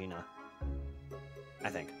 shot that on Gina, I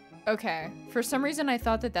think. Okay. For some reason, I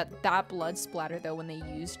thought that blood splatter, though, when they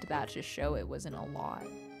used that to show it, wasn't a lot.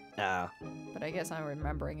 No. But I guess I'm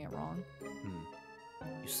remembering it wrong.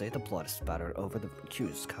 You say the blood splattered over the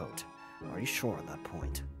accused's coat. Are you sure on that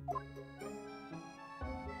point?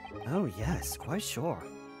 Oh yes, quite sure.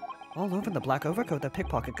 All over the black overcoat that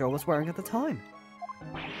pickpocket girl was wearing at the time.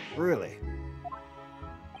 Really?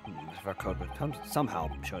 If our coat would somehow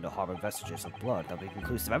show to harbor vestiges of blood, that would be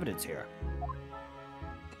conclusive evidence here.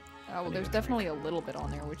 Oh, well, there's definitely a little bit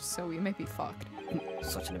on there, so we may be fucked.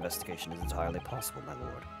 Such an investigation is entirely possible, my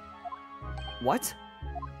lord. What?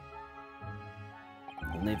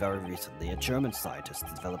 Only very recently, a German scientist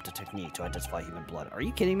developed a technique to identify human blood. Are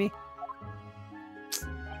you kidding me?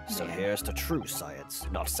 So Yeah. here's to true science,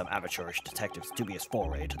 not some amateurish detective's dubious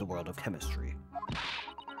foray to the world of chemistry.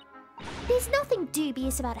 There's nothing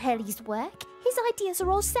dubious about Hurley's work. His ideas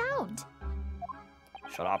are all sound.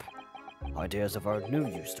 Shut up. Ideas are of no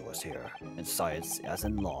use to us here. In science, as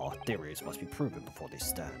in law, theories must be proven before they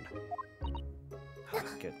stand.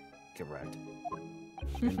 Get wrecked.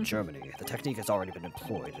 In Germany, the technique has already been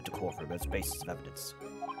employed into courtroom as basis of evidence.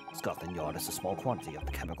 Scotland Yard has a small quantity of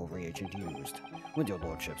the chemical reagent used, with your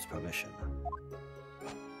lordship's permission.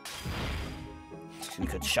 We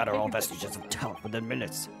could shatter all vestiges of doubt within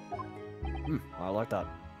minutes. I like that.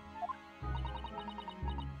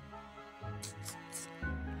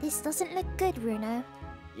 This doesn't look good, Runo.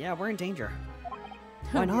 Yeah, we're in danger.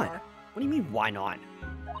 Why not? What do you mean, why not?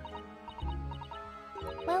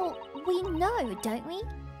 Well, we know, don't we?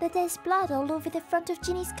 That there's blood all over the front of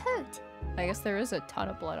Ginny's coat. I guess there is a ton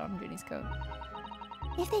of blood on Ginny's coat.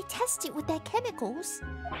 If they test it with their chemicals...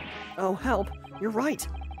 Oh, help! You're right!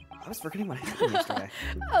 I was forgetting what happened yesterday.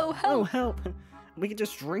 Oh, hell. Oh, help! We could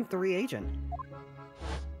just drink the reagent.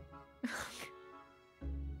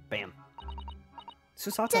 Bam.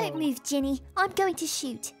 Susato. Don't move, Ginny. I'm going to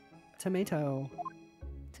shoot. Tomato.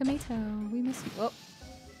 Tomato, we miss you. Oh.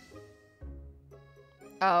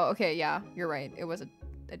 Oh, okay, yeah, you're right. It was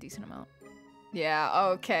a decent amount.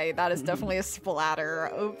 Yeah, okay, that is definitely a splatter.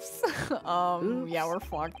 Oops. Oops. Yeah, we're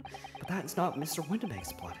fucked. But that's not Mr.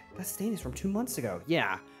 Winterbank's blood. That stain is from 2 months ago.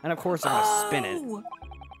 Yeah, and of course I'm gonna spin it.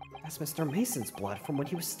 That's Mr. Mason's blood from when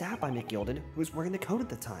he was stabbed by Mick Gilden, who was wearing the coat at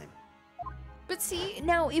the time. But see,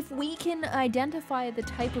 now if we can identify the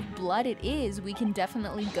type of blood it is, we can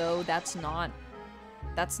definitely go, that's not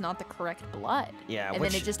the correct blood. Yeah, and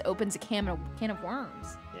then it just opens a can of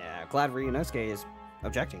worms. Yeah, glad Ryunosuke is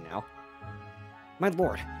objecting now. My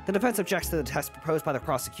lord, the defense objects to the test proposed by the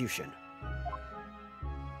prosecution.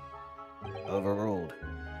 Overruled.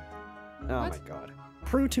 Oh What? my god.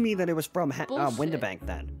 Prove to me that it was from Bullshit. Winterbank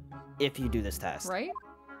then, if you do this test. Right?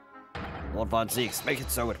 Lord Von Zeeks, make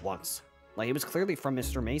it so at once. Like, it was clearly from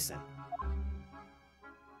Mr. Mason.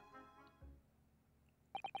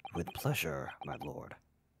 With pleasure, my lord.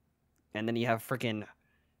 And then you have frickin'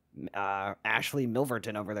 Ashley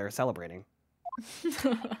Milverton over there celebrating.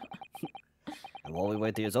 And while we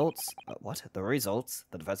wait the results, the results,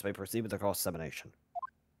 the defense may proceed with the cross-examination.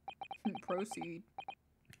 Proceed.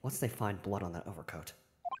 Once they find blood on that overcoat,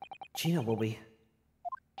 Gina will be...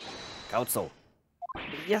 Counsel.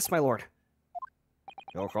 Yes, my lord.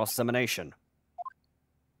 Your cross-examination.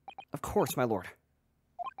 Of course, my lord.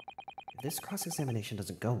 If this cross-examination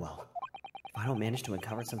doesn't go well, if I don't manage to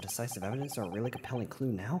uncover some decisive evidence or a really compelling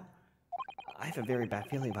clue now, I have a very bad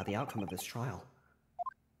feeling about the outcome of this trial.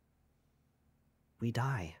 We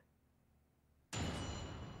die.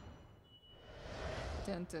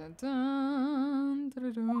 Dun, dun, dun,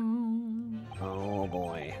 dun, dun. Oh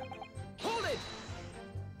boy. Hold it!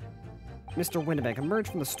 Mr. Winterbank emerged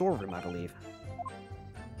from the storeroom, I believe.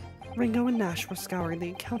 Ringo and Nash were scouring the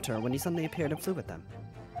encounter when he suddenly appeared and flew at them.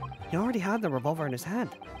 He already had the revolver in his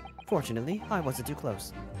hand. Fortunately, I wasn't too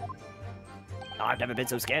close. I've never been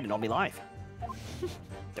so scared in all my life.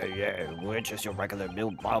 Yeah, we're just your regular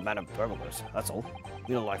mild-mannered burglars, that's all.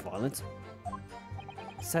 We don't like violence.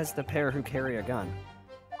 Says the pair who carry a gun.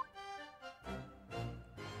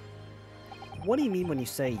 What do you mean when you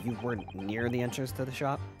say you weren't near the entrance to the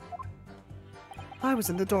shop? I was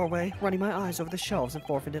in the doorway, running my eyes over the shelves and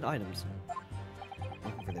forfeited items.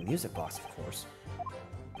 Looking for the music box, of course.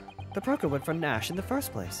 The broker went for Nash in the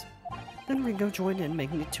first place. Then Ringo joined in,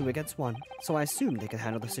 making it 2 against 1, so I assumed they could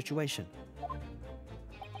handle the situation.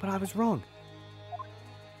 But I was wrong.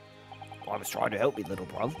 I was trying to help you, little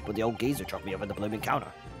bro, but the old geezer dropped me over the blooming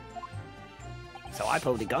counter. So I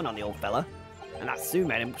pulled the gun on the old fella, and that soon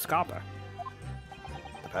made him scarper.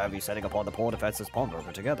 The pair of you setting upon the poor defenseless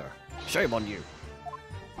pawnbroker together. Shame on you.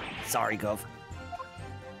 Sorry, Gov.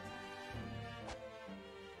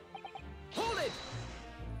 Hold it!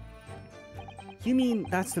 You mean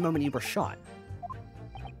that's the moment you were shot?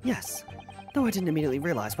 Yes, though I didn't immediately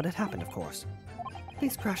realize what had happened, of course.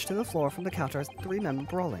 Things crashed to the floor from the counter as 3 men were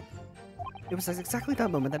brawling. It was at exactly that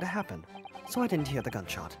moment that it happened, so I didn't hear the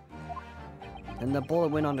gunshot. Then the bullet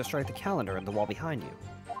went on to strike the calendar in the wall behind you.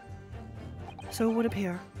 So it would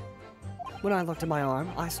appear. When I looked at my arm,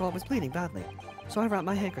 I saw it was bleeding badly, so I wrapped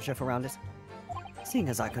my handkerchief around it. Seeing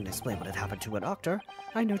as I couldn't explain what had happened to a doctor,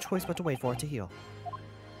 I had no choice but to wait for it to heal.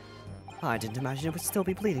 I didn't imagine it would still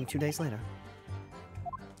be bleeding 2 days later.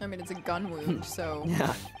 I mean, it's a gun wound, so...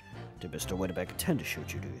 Yeah. Did Mr. Winterbank intend to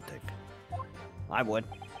shoot you, do you think? I would.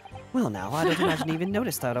 Well now, I don't imagine he even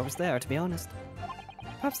noticed that I was there, to be honest.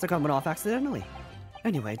 Perhaps the gun went off accidentally.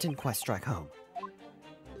 Anyway, it didn't quite strike home.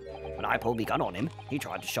 When I pulled my gun on him, he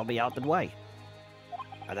tried to shove me out the way.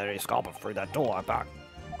 And then he scampered through that door and back.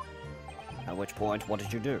 At which point, what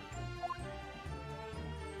did you do?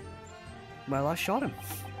 Well, I shot him.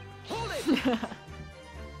 Hold it!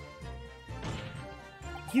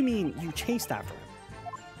 You mean you chased after him?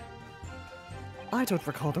 I don't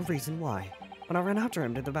recall the reason why, but I ran after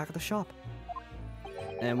him to the back of the shop.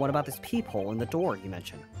 And what about this peephole in the door you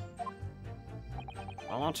mentioned?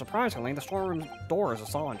 Well, unsurprisingly, the storeroom door is a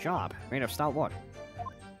solid job, made of stout wood.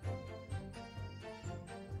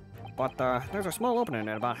 But there's a small opening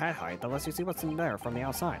at about head height that lets you see what's in there from the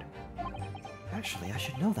outside. Actually, I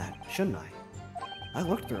should know that, shouldn't I? I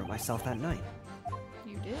looked through it myself that night.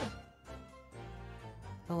 You did.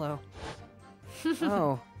 Hello.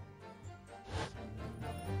 Oh.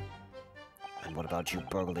 And what about you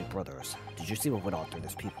burglary brothers? Did you see what went on through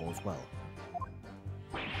this peephole as well?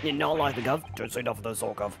 Not like the Gov. Don't say enough of those,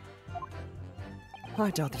 Gov. I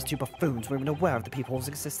doubt these two buffoons were even aware of the peephole's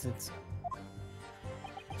existence.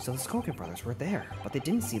 So the Skulkin brothers were there, but they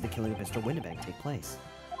didn't see the killing of Mr. Winnebank take place.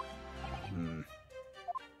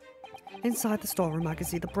 Inside the storeroom, I could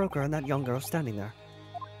see the broker and that young girl standing there.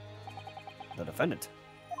 The defendant?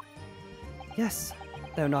 Yes,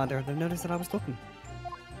 though neither of them noticed that I was looking.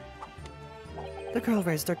 The girl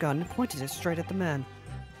raised her gun and pointed it straight at the man.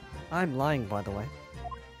 I'm lying, by the way.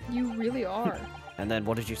 You really are. And then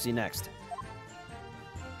what did you see next?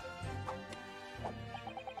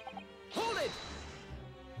 Hold it!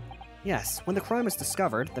 Yes, when the crime was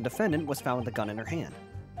discovered, the defendant was found with the gun in her hand.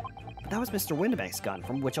 But that was Mr. Winnebank's gun,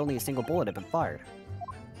 from which only a single bullet had been fired.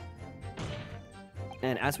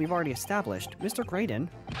 And as we've already established, Mr. Graydon,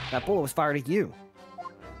 that bullet was fired at you.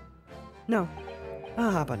 No.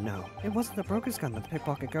 But no. It wasn't the broker's gun that the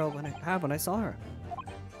pickpocket girl had when I saw her.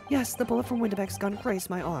 Yes, the bullet from Winnebank's gun grazed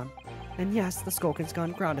my arm. And yes, the Skulkin's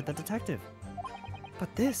gun grounded the detective.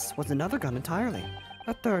 But this was another gun entirely.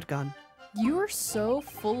 A third gun. You're so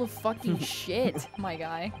full of fucking shit, my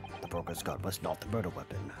guy. The broker's gun was not the murder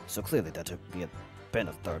weapon, so clearly there had been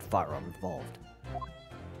a third firearm involved.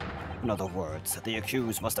 In other words, the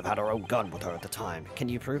accused must have had her own gun with her at the time. Can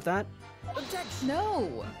you prove that? Objection!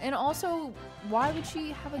 No. And also, why would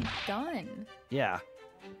she have a gun? Yeah,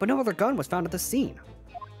 but no other gun was found at the scene.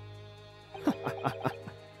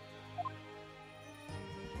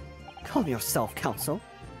 Calm yourself, counsel.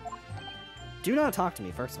 Do not talk to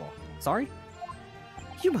me, first of all. Sorry?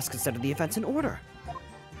 You must consider the events in order.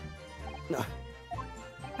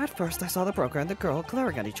 At first, I saw the broker and the girl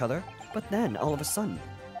glaring at each other, but then, all of a sudden,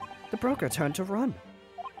 the broker turned to run.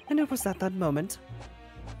 And it was at that moment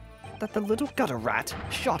that the little gutter rat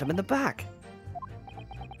shot him in the back.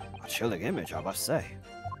 A chilling image, I must say.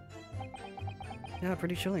 Yeah,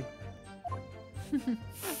 pretty chilling.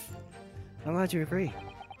 I'm glad you agree.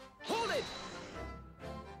 Hold it!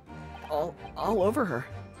 All over her.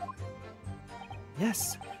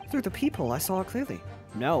 Yes, through the peephole I saw it clearly.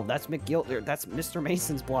 No, that's that's Mr.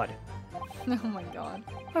 Mason's blood. Oh my god.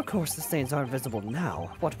 Of course, the stains aren't visible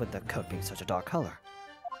now. What with the coat being such a dark color?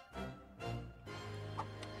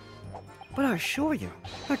 But I assure you,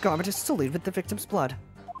 that garment is sullied with the victim's blood.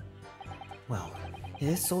 Well, it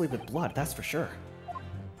is sullied with blood, that's for sure.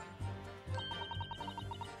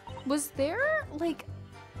 Was there, like,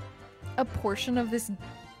 a portion of this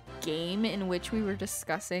game in which we were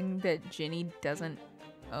discussing that Ginny doesn't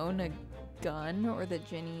own a gun, or that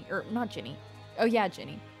Ginny, or not Ginny, oh yeah,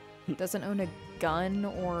 Ginny, doesn't own a gun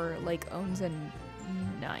or, like, owns a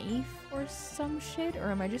knife or some shit?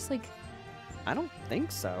 Or am I just, like... I don't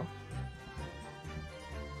think so.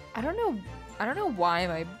 I don't know why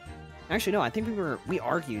am I... Actually, no, I think we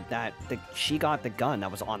argued that she got the gun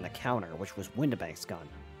that was on the counter, which was Winnebank's gun.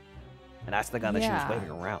 And that's the gun that she was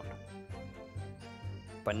waving around.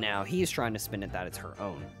 But now he's trying to spin it that it's her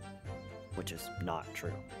own, which is not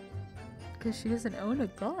true. Because she doesn't own a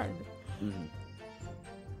gun. Mm-hmm.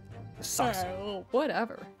 This sucks.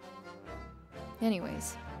 Whatever.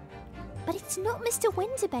 Anyways. But it's not Mr.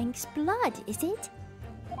 Winterbank's blood, is it?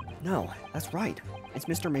 No, that's right. It's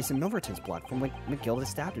Mr. Mason Milverton's blood from when McGilda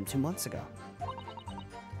stabbed him 2 months ago.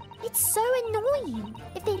 It's so annoying.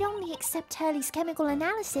 If they'd only accept Hurley's chemical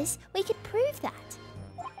analysis, we could prove that.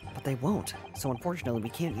 But they won't, so unfortunately we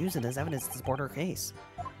can't use it as evidence to support our case.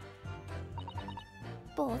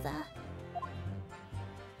 Bother.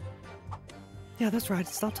 Yeah, that's right.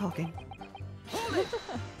 Stop talking.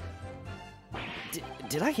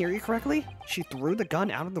 Did I hear you correctly? She threw the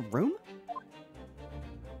gun out of the room?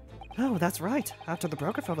 Oh, that's right. After the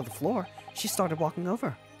broker fell to the floor, she started walking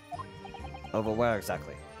over. Over where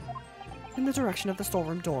exactly? In the direction of the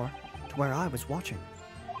storeroom door, to where I was watching.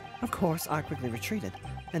 Of course, I quickly retreated,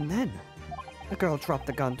 and then The girl dropped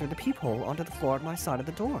the gun through the peephole onto the floor at my side of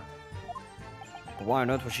the door. But why on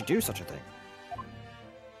earth would she do such a thing?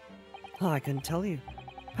 I couldn't tell you.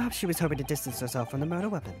 Perhaps she was hoping to distance herself from the murder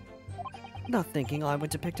weapon. Not thinking I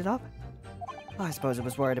would have picked it up. I suppose I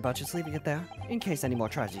was worried about just leaving it there, in case any more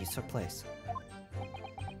tragedies took place.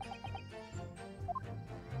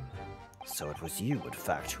 So it was you, in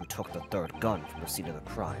fact, who took the third gun from the scene of the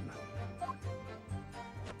crime.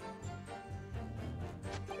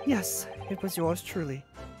 Yes, it was yours truly.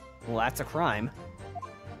 Well, that's a crime.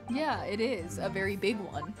 Yeah, it is. A very big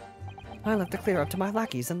one. I left the clear up to my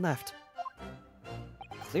lackeys and left.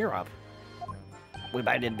 Clear up? We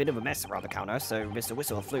made a bit of a mess around the counter, so Mr.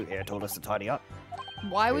 Whistle and Flute here told us to tidy up.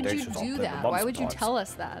 Why would you do that? Why would you tell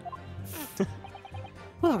us that?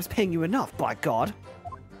 Well, I was paying you enough, by God.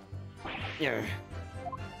 Yeah.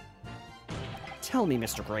 Tell me,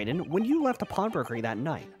 Mr. Graydon, when you left the pawnbrokery that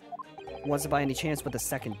night, was it by any chance with a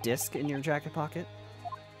second disc in your jacket pocket?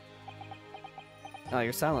 Oh,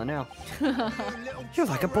 you're silent now. You're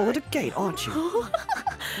like a bull at a gate, aren't you?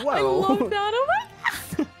 Whoa! I love that. Oh my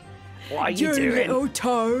God. What are you doing? Little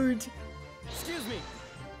toad. Excuse me.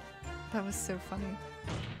 That was so funny.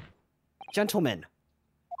 Gentlemen.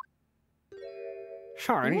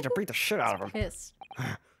 Sorry, I need to beat the shit out of him. Pissed.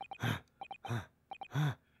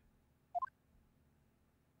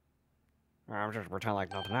 I'll just pretend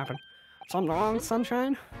like nothing happened. Something wrong,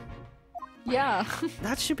 sunshine? Yeah.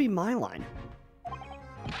 That should be my line.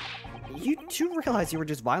 You do realize you were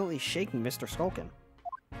just violently shaking Mr. Skulkin.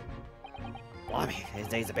 Blimey,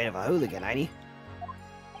 he's a bit of a hooligan, ain't he?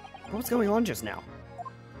 What's going on just now?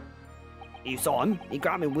 You saw him? He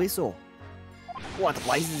grabbed my whistle. What the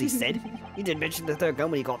blazes he said? He didn't mention the third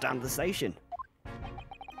gun when he got down to the station.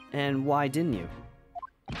 And why didn't you?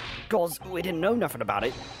 'Cause we didn't know nothing about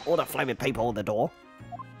it, or the flaming people on the door.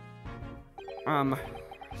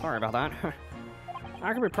 Sorry about that.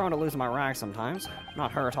 I can be prone to losing my rag sometimes.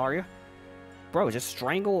 Not hurt, are you? Bro, just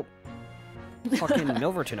strangle fucking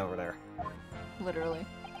Milverton over there. Literally.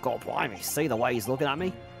 God blimey, see the way he's looking at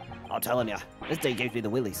me? I'm telling you, this dude gives me the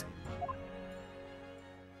willies.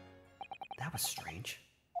 That was strange.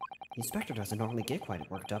 The inspector doesn't normally get quite as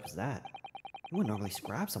worked up as that. He wouldn't normally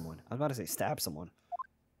grab someone. I was about to say stab someone.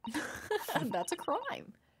 That's a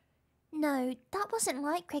crime. No, that wasn't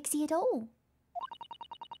like Craigsy at all.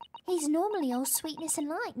 He's normally all sweetness and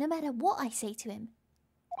light, no matter what I say to him.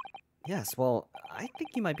 Yes, well, I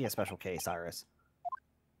think you might be a special case, Iris.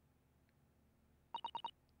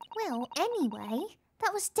 Well, anyway,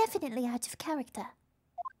 that was definitely out of character.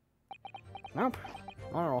 Nope,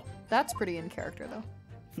 not at all. That's pretty in character, though.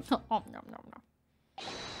 Nom, nom, nom, nom.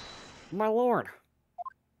 My lord.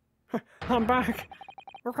 I'm back.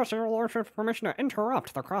 Requesting your lordship's permission to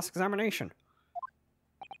interrupt the cross-examination.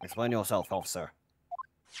 Explain yourself, officer.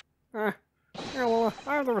 Yeah, well,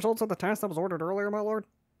 I have the results of the test that was ordered earlier, my lord.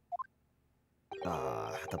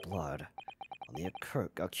 The blood on the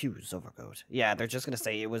accused overcoat. Yeah, they're just gonna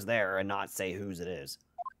say it was there and not say whose it is.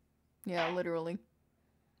 Yeah, literally.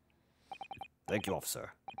 Thank you,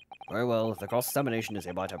 officer. Very well, the cross-examination is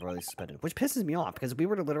hereby temporarily suspended. Which pisses me off, because if we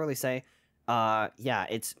were to literally say, yeah,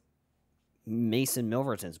 it's Mason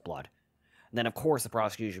Milverton's blood, then of course the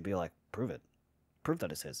prosecution would be like, prove it. Prove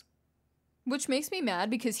that it's his. Which makes me mad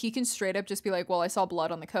because he can straight up just be like, well, I saw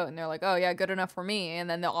blood on the coat. And they're like, oh, yeah, good enough for me. And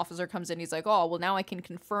then the officer comes in. He's like, oh, well, now I can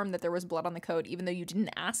confirm that there was blood on the coat, even though you didn't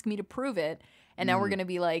ask me to prove it. And now we're going to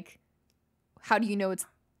be like, how do you know it's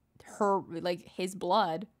her, like, his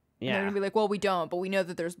blood? Yeah. And they're going to be like, well, we don't, but we know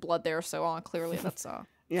that there's blood there. So clearly that's...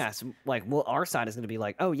 Yeah, so, like, well, our side is going to be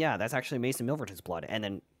like, oh, yeah, that's actually Mason Milverton's blood. And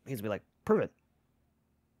then he's going to be like, prove it.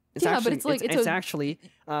 It's yeah, actually, but it's like it's actually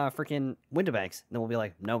freaking Windibank's. And then we'll be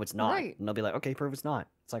like, no, it's not. Right. And they'll be like, okay, prove it's not.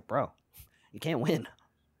 It's like, bro, you can't win.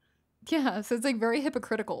 Yeah, so it's like very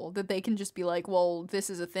hypocritical that they can just be like, well, this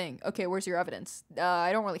is a thing. Okay, where's your evidence?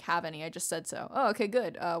 I don't really have any. I just said so. Oh, okay,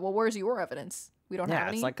 good. Well, where's your evidence? We don't have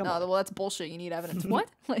any. It's like, come on. Well, that's bullshit. You need evidence. What?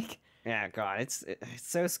 Like. Yeah, God, it's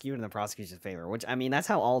so skewed in the prosecution's favor. Which, I mean, that's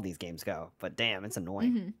how all these games go. But damn, it's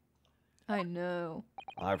annoying. Mm-hmm. I know.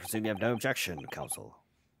 I presume you have no objection, counsel.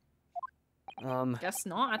 Guess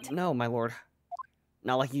not. No, my lord.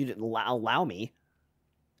 Not like you'd allow me.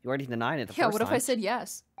 You already denied it the first time. Yeah, what if I said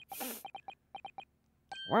yes?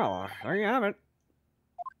 Well, there you have it.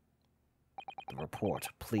 The report,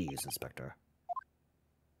 please, Inspector.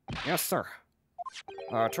 Yes, sir.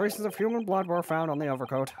 Traces of human blood were found on the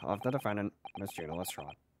overcoat of the defendant, Miss Gina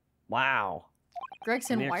Lestrade. Wow.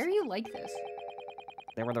 Gregson, why are you like this?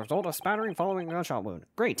 They were the result of spattering following a gunshot wound.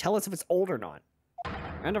 Great, tell us if it's old or not.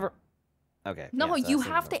 End of her... Okay. No, yes, you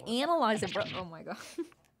have to analyze it, bro. Oh my god.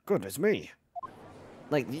 Goodness me.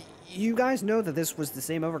 Like, you guys know that this was the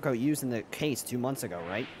same overcoat used in the case 2 months ago,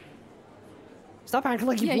 right? Stop acting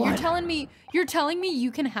like you Yeah, won. you're telling me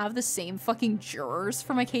you can have the same fucking jurors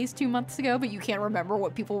from a case 2 months ago, but you can't remember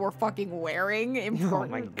what people were fucking wearing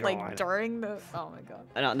like during the. Oh my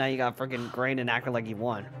god. Now you got freaking Graydon acting like he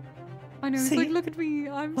won. I know. He's See? like, look at me.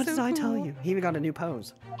 I'm What so did I tell cool." you? He even got a new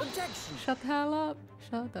pose. Objection! Shut the hell up.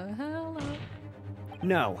 Shut the hell up.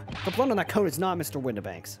 No, the blood on that coat is not Mr.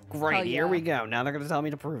 Windibanks. Great, Hell here yeah. we go. Now they're gonna tell me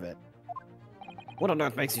to prove it. What on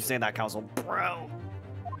earth makes you say that, Council? Bro,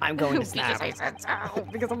 I'm going to snap. Because I said so.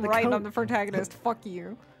 Because I'm The right. coat- I'm the protagonist. Fuck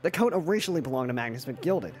you. The coat originally belonged to Magnus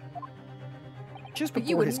McGilded. Just But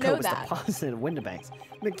you before his wouldn't know coat was that. deposited in Windibanks,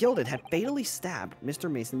 McGilded had fatally stabbed Mr.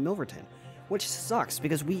 Mason Milverton, which sucks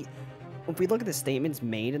because if we look at the statements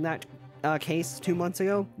made in that case 2 months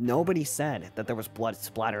ago, nobody said that there was blood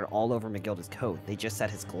splattered all over McGilded's coat. They just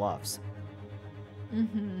said his gloves.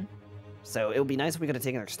 Mm-hmm. So it would be nice if we could have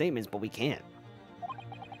taken their statements, but we can't.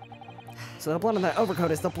 So the blood on that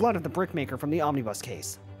overcoat is the blood of the brickmaker from the omnibus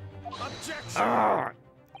case. Objection!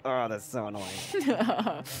 Oh, that's so annoying.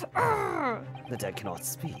 The dead cannot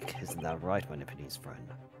speak. Isn't that right, my Nipponese friend?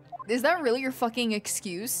 Is that really your fucking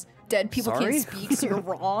excuse? Dead people Sorry? can't speak, so you're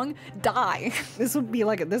wrong. Die. This will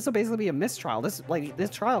basically be a mistrial. This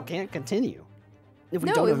trial can't continue. If we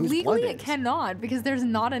No, don't know whose legally blood it cannot because there's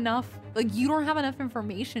not enough. Like you don't have enough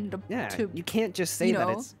information to. Yeah, To, you can't just say you that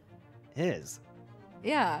know. it's his.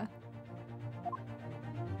 yeah.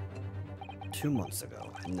 2 months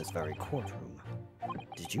ago, in this very courtroom,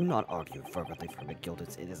 did you not argue fervently for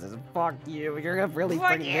McGilded's innocence? Fuck you! You're gonna really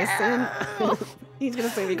bring this in? He's gonna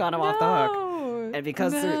say we got him off the hook. And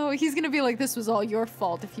because he's gonna be like, this was all your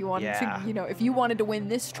fault. If you wanted Yeah. to, if you wanted to win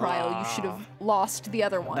this trial, you should have lost the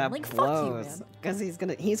other one. that Like, blows. fuck you, man. Because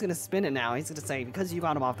he's gonna spin it now. He's gonna say because you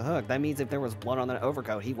got him off the hook, that means if there was blood on that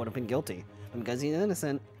overcoat, he would have been guilty. And because he's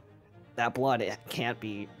innocent, that blood it can't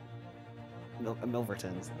be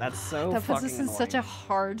Milverton's. That's so That puts fucking us in annoying. such a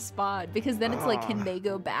hard spot because then it's like, can they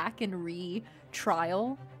go back and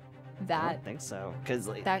retrial I that? don't think so. Because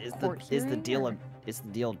that is court the hearing, deal or- it's the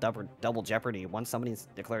deal double jeopardy. Once somebody's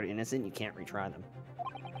declared innocent, you can't retry them.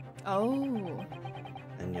 Oh.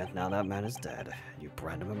 And yet now that man is dead. You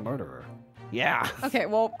brand him a murderer. Yeah. Okay,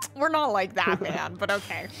 well, we're not like that, man, but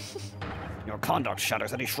okay. Your conduct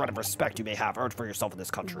shatters any shred of respect you may have earned for yourself in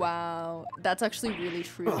this country. Wow, that's actually really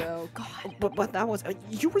true, though. God. But that was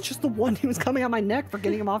you were just the one who was coming on my neck for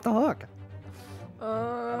getting him off the hook.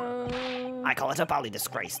 I call it a bally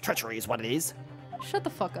disgrace. Treachery is what it is. Shut the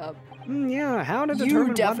fuck up. Yeah, how to You determine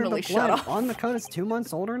whether definitely the shut blood up. on the coat is 2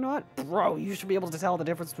 months old or not? Bro, you should be able to tell the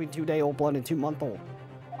difference between 2-day-old blood and 2-month-old.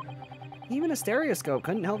 Even a stereoscope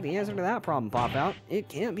couldn't help the answer to that problem pop out. It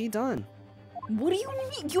can't be done. What do you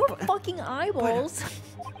mean? Your fucking eyeballs.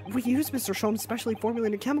 We used Mr. Sholmes' specially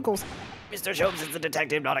formulated chemicals. Mr. Sholmes is a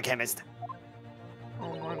detective, not a chemist.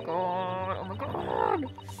 Oh my god, oh my god.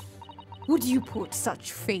 Would you put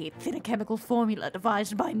such faith in a chemical formula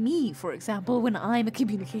devised by me, for example, when I'm a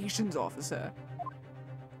communications officer?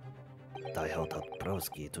 I held up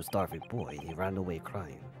Broski to starve a boy. He ran away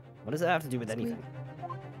crying. What does that have to do with anything?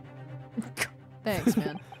 Thanks,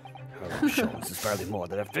 man. Herlock Sholmes is barely more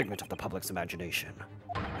than a figment of the public's imagination.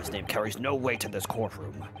 His name carries no weight in this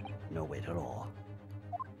courtroom. No weight at all.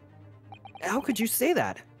 How could you say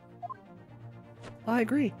that? I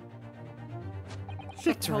agree.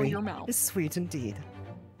 Victory your mouth. is sweet indeed.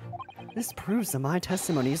 This proves that my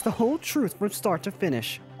testimony is the whole truth from start to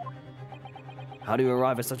finish. How do you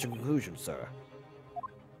arrive at such a conclusion, sir?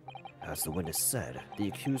 As the witness said, the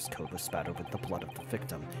accused's coat was spattered with the blood of the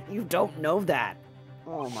victim. You don't know that!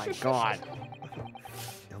 Oh my god.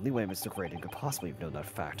 The only way Mr. Graydon could possibly have known that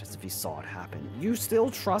fact is if he saw it happen. You still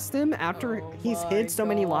trust him after he's hid so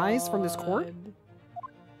many lies from this court?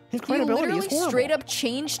 His He credibility literally is horrible. straight up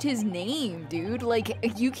changed his name, dude.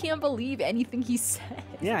 Like, you can't believe anything he says.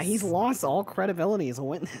 Yeah, he's lost all credibility as a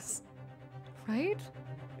witness. Right?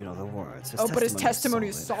 In other words, Oh, but his testimony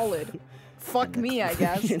is solid. Fuck me, I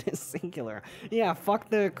guess. It is singular. Yeah, fuck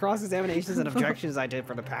the cross-examinations and objections I did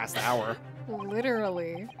for the past hour.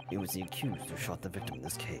 Literally. It was the accused who shot the victim in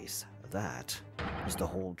this case. That is the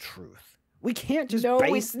whole truth. We can't just No,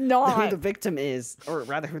 base it's not. who the victim is, or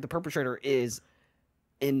rather who the perpetrator is,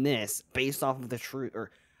 in this based off of the truth, or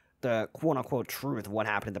the quote-unquote truth of what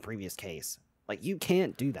happened in the previous case. Like, you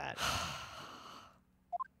can't do that.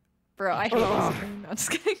 Bro, I hate this game. I'm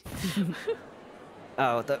just kidding.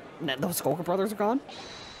 Oh, the Skulker brothers are gone?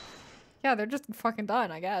 Yeah, they're just fucking done,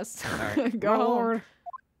 I guess. Alright. Go home. Lord.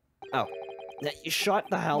 Oh. You shut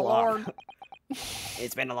the hell Lord. up.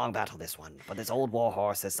 It's been a long battle, this one, but this old war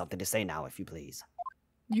horse has something to say now, if you please.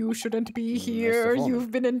 You shouldn't be That's the here. foreman.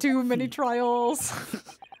 You've been in too many trials.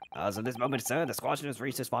 As of this moment, sir, the squadron has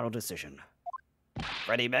reached its final decision.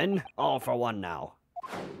 Ready, men? All for one now.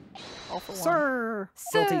 All for one. Sir!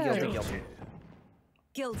 Guilty, guilty, Sir. guilty.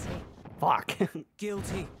 Guilty. Fuck.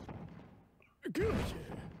 Guilty. Guilty.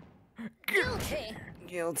 Guilty.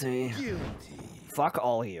 Guilty. Guilty. Fuck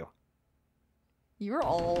all of you. You're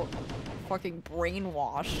all fucking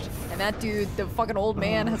brainwashed. And that dude, the fucking old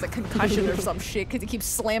man, has a concussion or some shit because he keeps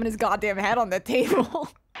slamming his goddamn head on the table.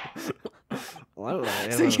 Well,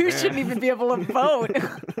 So you shouldn't even be able to vote.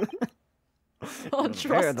 I don't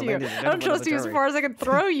Fair, trust the you. ladies and I don't gentlemen of trust the you as jury. far as I can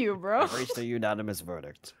throw you, bro. I've reached a unanimous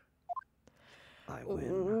verdict. I win.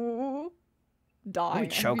 Ooh. Die. me I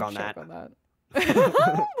choke hope on you that.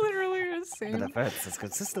 Literally the The same. defense has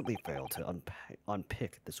consistently failed to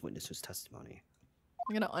unpick this witness's testimony.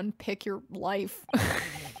 I'm gonna unpick your life.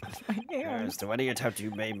 I am. As to any attempt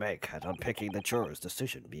you may make at unpicking the juror's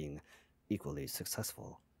decision being equally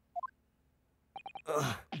successful.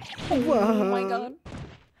 Oh my god.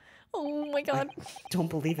 Oh my god. Don't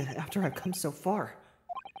believe it after I've come so far.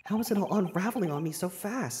 How is it all unraveling on me so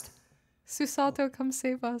fast? Susato, come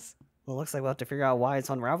save us. Well, looks like we'll have to figure out why it's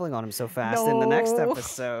unraveling on him so fast in the next No.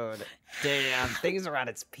 episode. Damn, things are at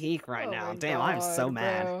its peak right Oh now. my Damn, I'm so God,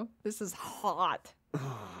 mad. bro. This is hot.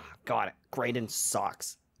 God, Graydon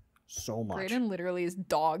sucks. So much. Graydon literally is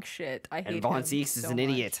dog shit. I hate and Von him Zeeks is so an much.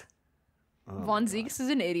 idiot. Oh, Von God. Zeeks is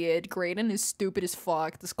an idiot. Graydon is stupid as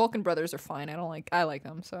fuck. The Skulkin brothers are fine. I like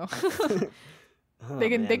them, so Oh, they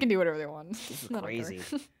man. can do whatever they want. This is I don't care. crazy.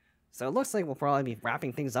 So it looks like we'll probably be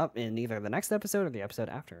wrapping things up in either the next episode or the episode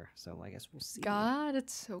after. So I guess we'll see. God,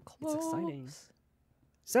 it's so close. It's exciting.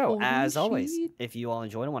 So, Holy as always, shit. if you all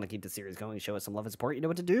enjoyed and want to keep the series going and show us some love and support, you know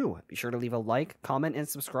what to do. Be sure to leave a like, comment, and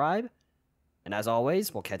subscribe. And as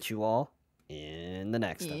always, we'll catch you all in the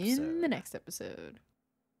next episode. In the next episode.